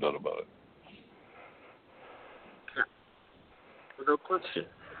linebacker, no doubt about it. No question.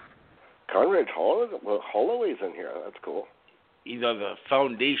 Conrad Holloway's in here. That's cool. He's a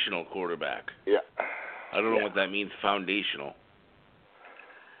foundational quarterback. Yeah. I don't know what that means, foundational.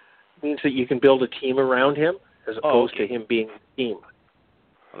 It means that you can build a team around him as opposed to him being a team.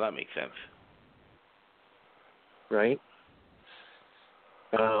 Well, that makes sense. Right?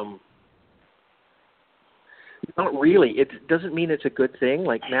 Not really. It doesn't mean it's a good thing.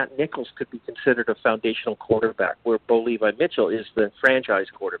 Like Matt Nichols could be considered a foundational quarterback, where Bo Levi Mitchell is the franchise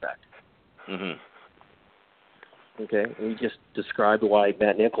quarterback. Mm-hmm. Okay? And we just described why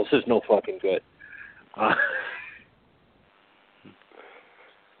Matt Nichols is no fucking good.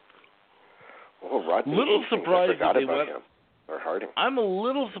 Little surprised that they went. Or Harding. I'm a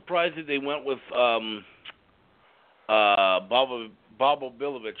little surprised that they went with Bobo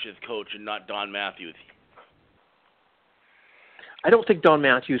Bilovich as coach and not Don Matthews. I don't think Don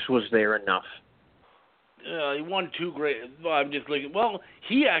Matthews was there enough. He won 2 great. Well, I'm just looking. Well,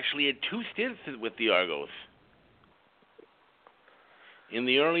 he actually had 2 stints with the Argos in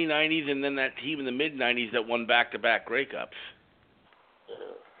the early '90s, and then that team in the mid '90s that won back-to-back Grey Cups.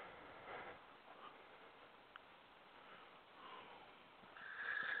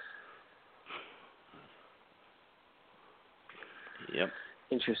 Yep.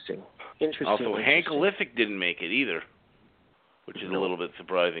 Interesting. Also, Hank Olifik didn't make it either, which is a little bit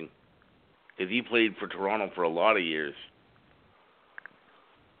surprising, because he played for Toronto for a lot of years.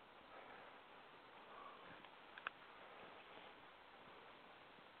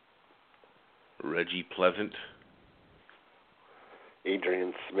 Reggie Pleasant.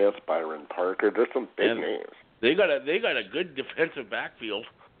 Adrian Smith, Byron Parker. There's some big names. They got a good defensive backfield.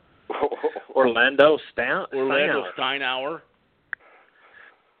 Orlando Steinauer.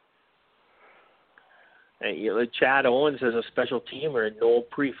 Hey, Chad Owens is a special teamer, and Noel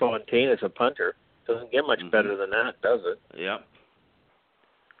Prefontaine is a punter. Doesn't get much better than that, does it? Yeah.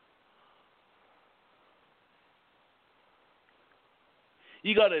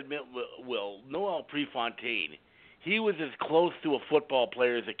 You got to admit, Will, Noel Prefontaine, he was as close to a football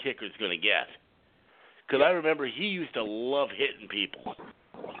player as a kicker's going to get. Because I remember he used to love hitting people.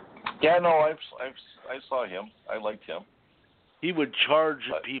 Yeah, no, I saw him. I liked him. He would charge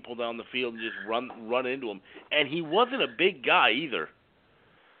people down the field and just run into them. And he wasn't a big guy either.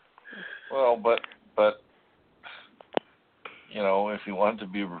 Well, but if he wanted to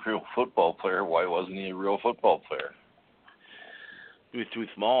be a real football player, why wasn't he a real football player? He was too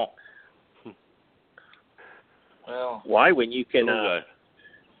small. Well, why when you can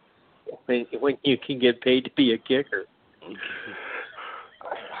when you can get paid to be a kicker?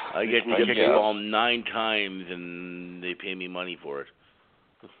 I get to kick the ball 9 times, and they pay me money for it.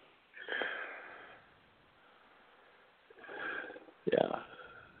 Yeah.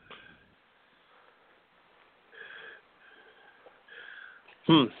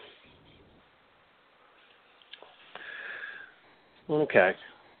 Okay.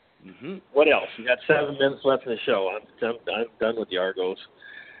 What else? You got 7 minutes left in the show. I'm done with the Argos.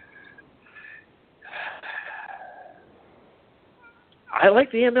 I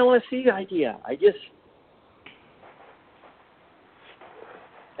like the MLSE idea.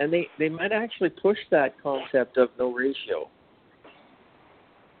 And they might actually push that concept of no ratio.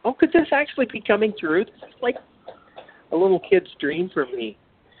 Oh, could this actually be coming through? It's like a little kid's dream for me.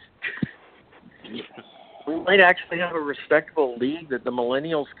 We might actually have a respectable league that the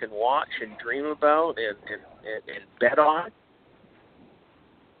millennials can watch and dream about and bet on.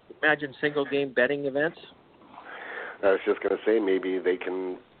 Imagine single game betting events. I was just going to say maybe they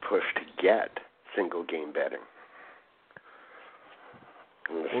can push to get single game betting.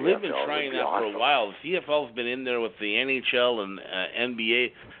 Well, they've been trying that for a while. The CFL's been in there with the NHL and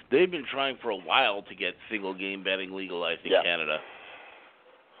NBA. They've been trying for a while to get single game betting legalized in Canada.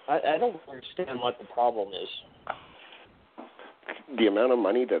 I don't understand what the problem is. the amount of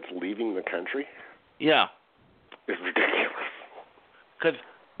money that's leaving the country. Yeah. Is ridiculous. Because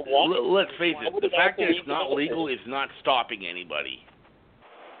let's face it, the fact that it's not legal is not stopping anybody.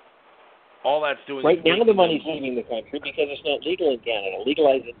 All that's doing right is now the money's leaving the country because it's not legal in Canada.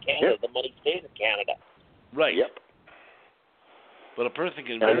 Legalized in Canada, the money stays in Canada. Right. Yep. But a person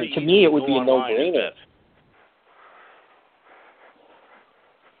can I mean, to me, it would be a no-brainer.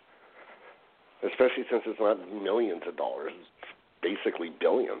 Especially since it's not millions of dollars. It's basically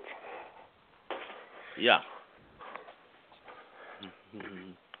billions. Yeah.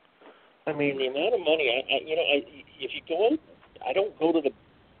 I mean, the amount of money, if you go out, I don't go to the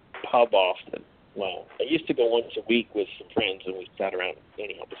pub often. Well, I used to go once a week with some friends, and we sat around.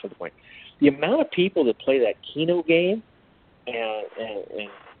 Anyhow, beside the point. The amount of people that play that Keno game and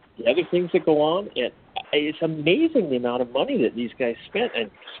the other things that go on, it's amazing the amount of money that these guys spent. And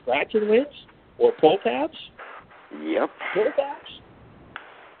scratch and wins or pull tabs. Yep. Pull tabs.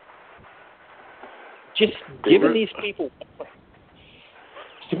 Just giving these people.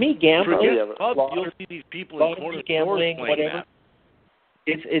 To me, gambling, you'll see these people in corner gambling, stores whatever. That.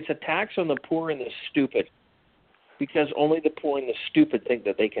 It's a tax on the poor and the stupid, because only the poor and the stupid think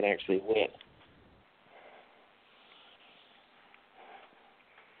that they can actually win.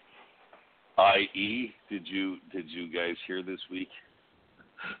 I.e., did you guys hear this week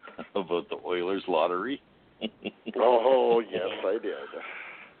about the Oilers lottery? Oh yes, I did.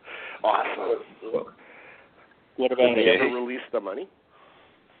 Awesome. What about Did they ever release the money?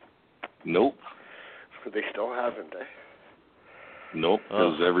 Nope. They still haven't, eh? Nope,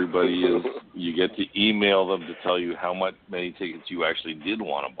 because everybody is, you get to email them to tell you how many tickets you actually did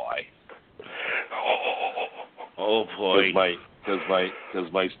want to buy. Oh boy.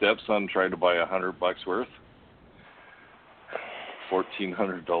 Because my stepson tried to buy $100 worth,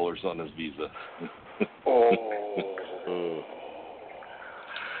 $1,400 on his Visa.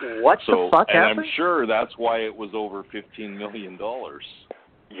 What the fuck and happened? I'm sure that's why it was over $15 million.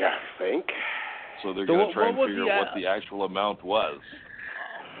 Yeah, I think. So they're going to try and figure out what the actual amount was.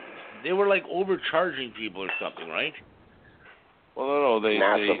 They were like overcharging people or something, right? Well, no,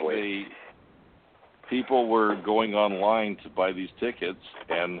 they people were going online to buy these tickets,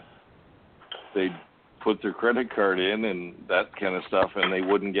 and they put their credit card in and that kind of stuff, and they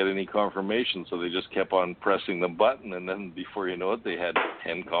wouldn't get any confirmation, so they just kept on pressing the button, and then before you know it, they had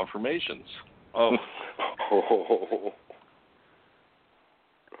 10 confirmations. Oh.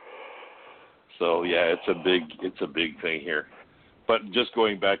 So yeah, it's a big thing here. But just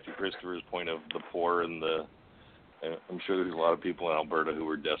going back to Christopher's point of the poor and I'm sure there's a lot of people in Alberta who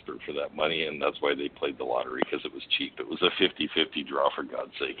were desperate for that money, and that's why they played the lottery, because it was cheap. It was a 50-50 draw, for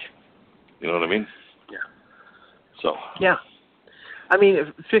God's sake. You know what I mean? Yeah. So. Yeah. I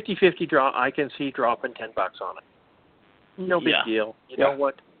mean, 50-50 draw, I can see dropping $10 on it. No big deal. You know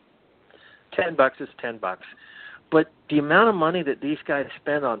what? $10 is $10. But the amount of money that these guys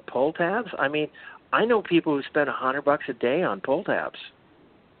spend on pull tabs, I mean, I know people who spend $100 a day on pull tabs.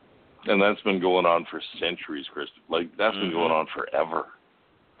 And that's been going on for centuries, Chris. Like, that's been going on forever.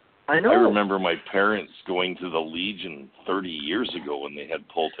 I know. I remember my parents going to the Legion 30 years ago when they had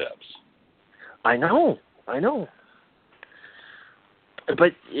pull tabs. I know.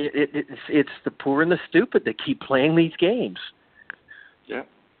 But it's the poor and the stupid that keep playing these games. Yeah.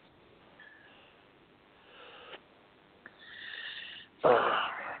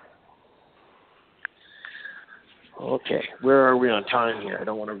 Okay, where are we on time here? I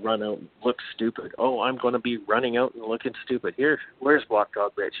don't want to run out and look stupid. Oh, I'm going to be running out and looking stupid. Where's Block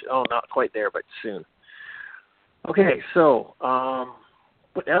Dog Ridge? Oh, not quite there, but soon. Okay, so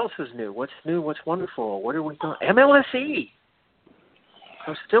what else is new? What's new? What's wonderful? What are we doing? MLSE.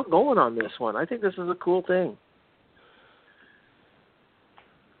 I'm still going on this one. I think this is a cool thing.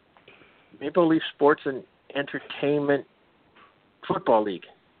 Maple Leaf Sports and Entertainment Football League.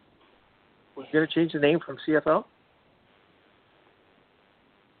 We're going to change the name from CFL?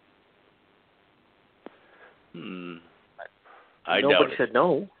 Nobody said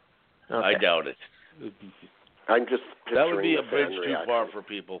no. Okay. I doubt it. I'm just that would be a bridge too reaction. far for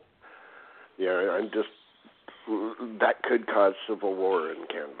people. Yeah, that could cause civil war in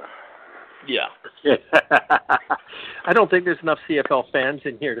Canada. Yeah. I don't think there's enough CFL fans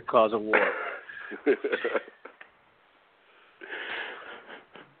in here to cause a war.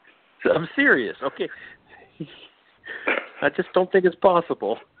 I'm serious. Okay. I just don't think it's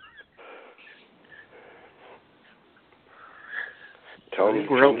possible. Tell them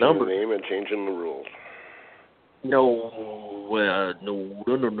we're changing the name and changing the rules. No.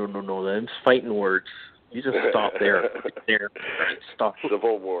 That's fighting words. You just stop there. Right there. Stop.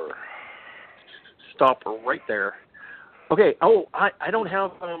 Civil war. Stop right there. Okay. Oh, I don't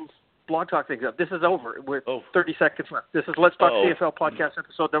have Blog Talk things up. This is over. We're 30 seconds left. This is Let's Talk CFL podcast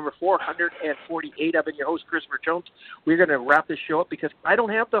episode number 448. I've been your host, Christopher Jones. We're going to wrap this show up because I don't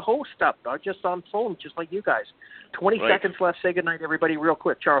have the host up. I'm just on phone, just like you guys. 20 seconds left. Say goodnight, everybody, real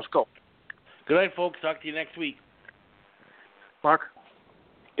quick. Charles, go. Good night, folks. Talk to you next week. Mark.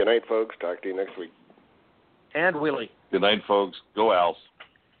 Good night, folks. Talk to you next week. And Willie. Good night, folks. Go Als.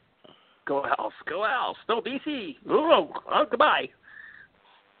 Go Als. Go Als. No, BC. Oh, goodbye.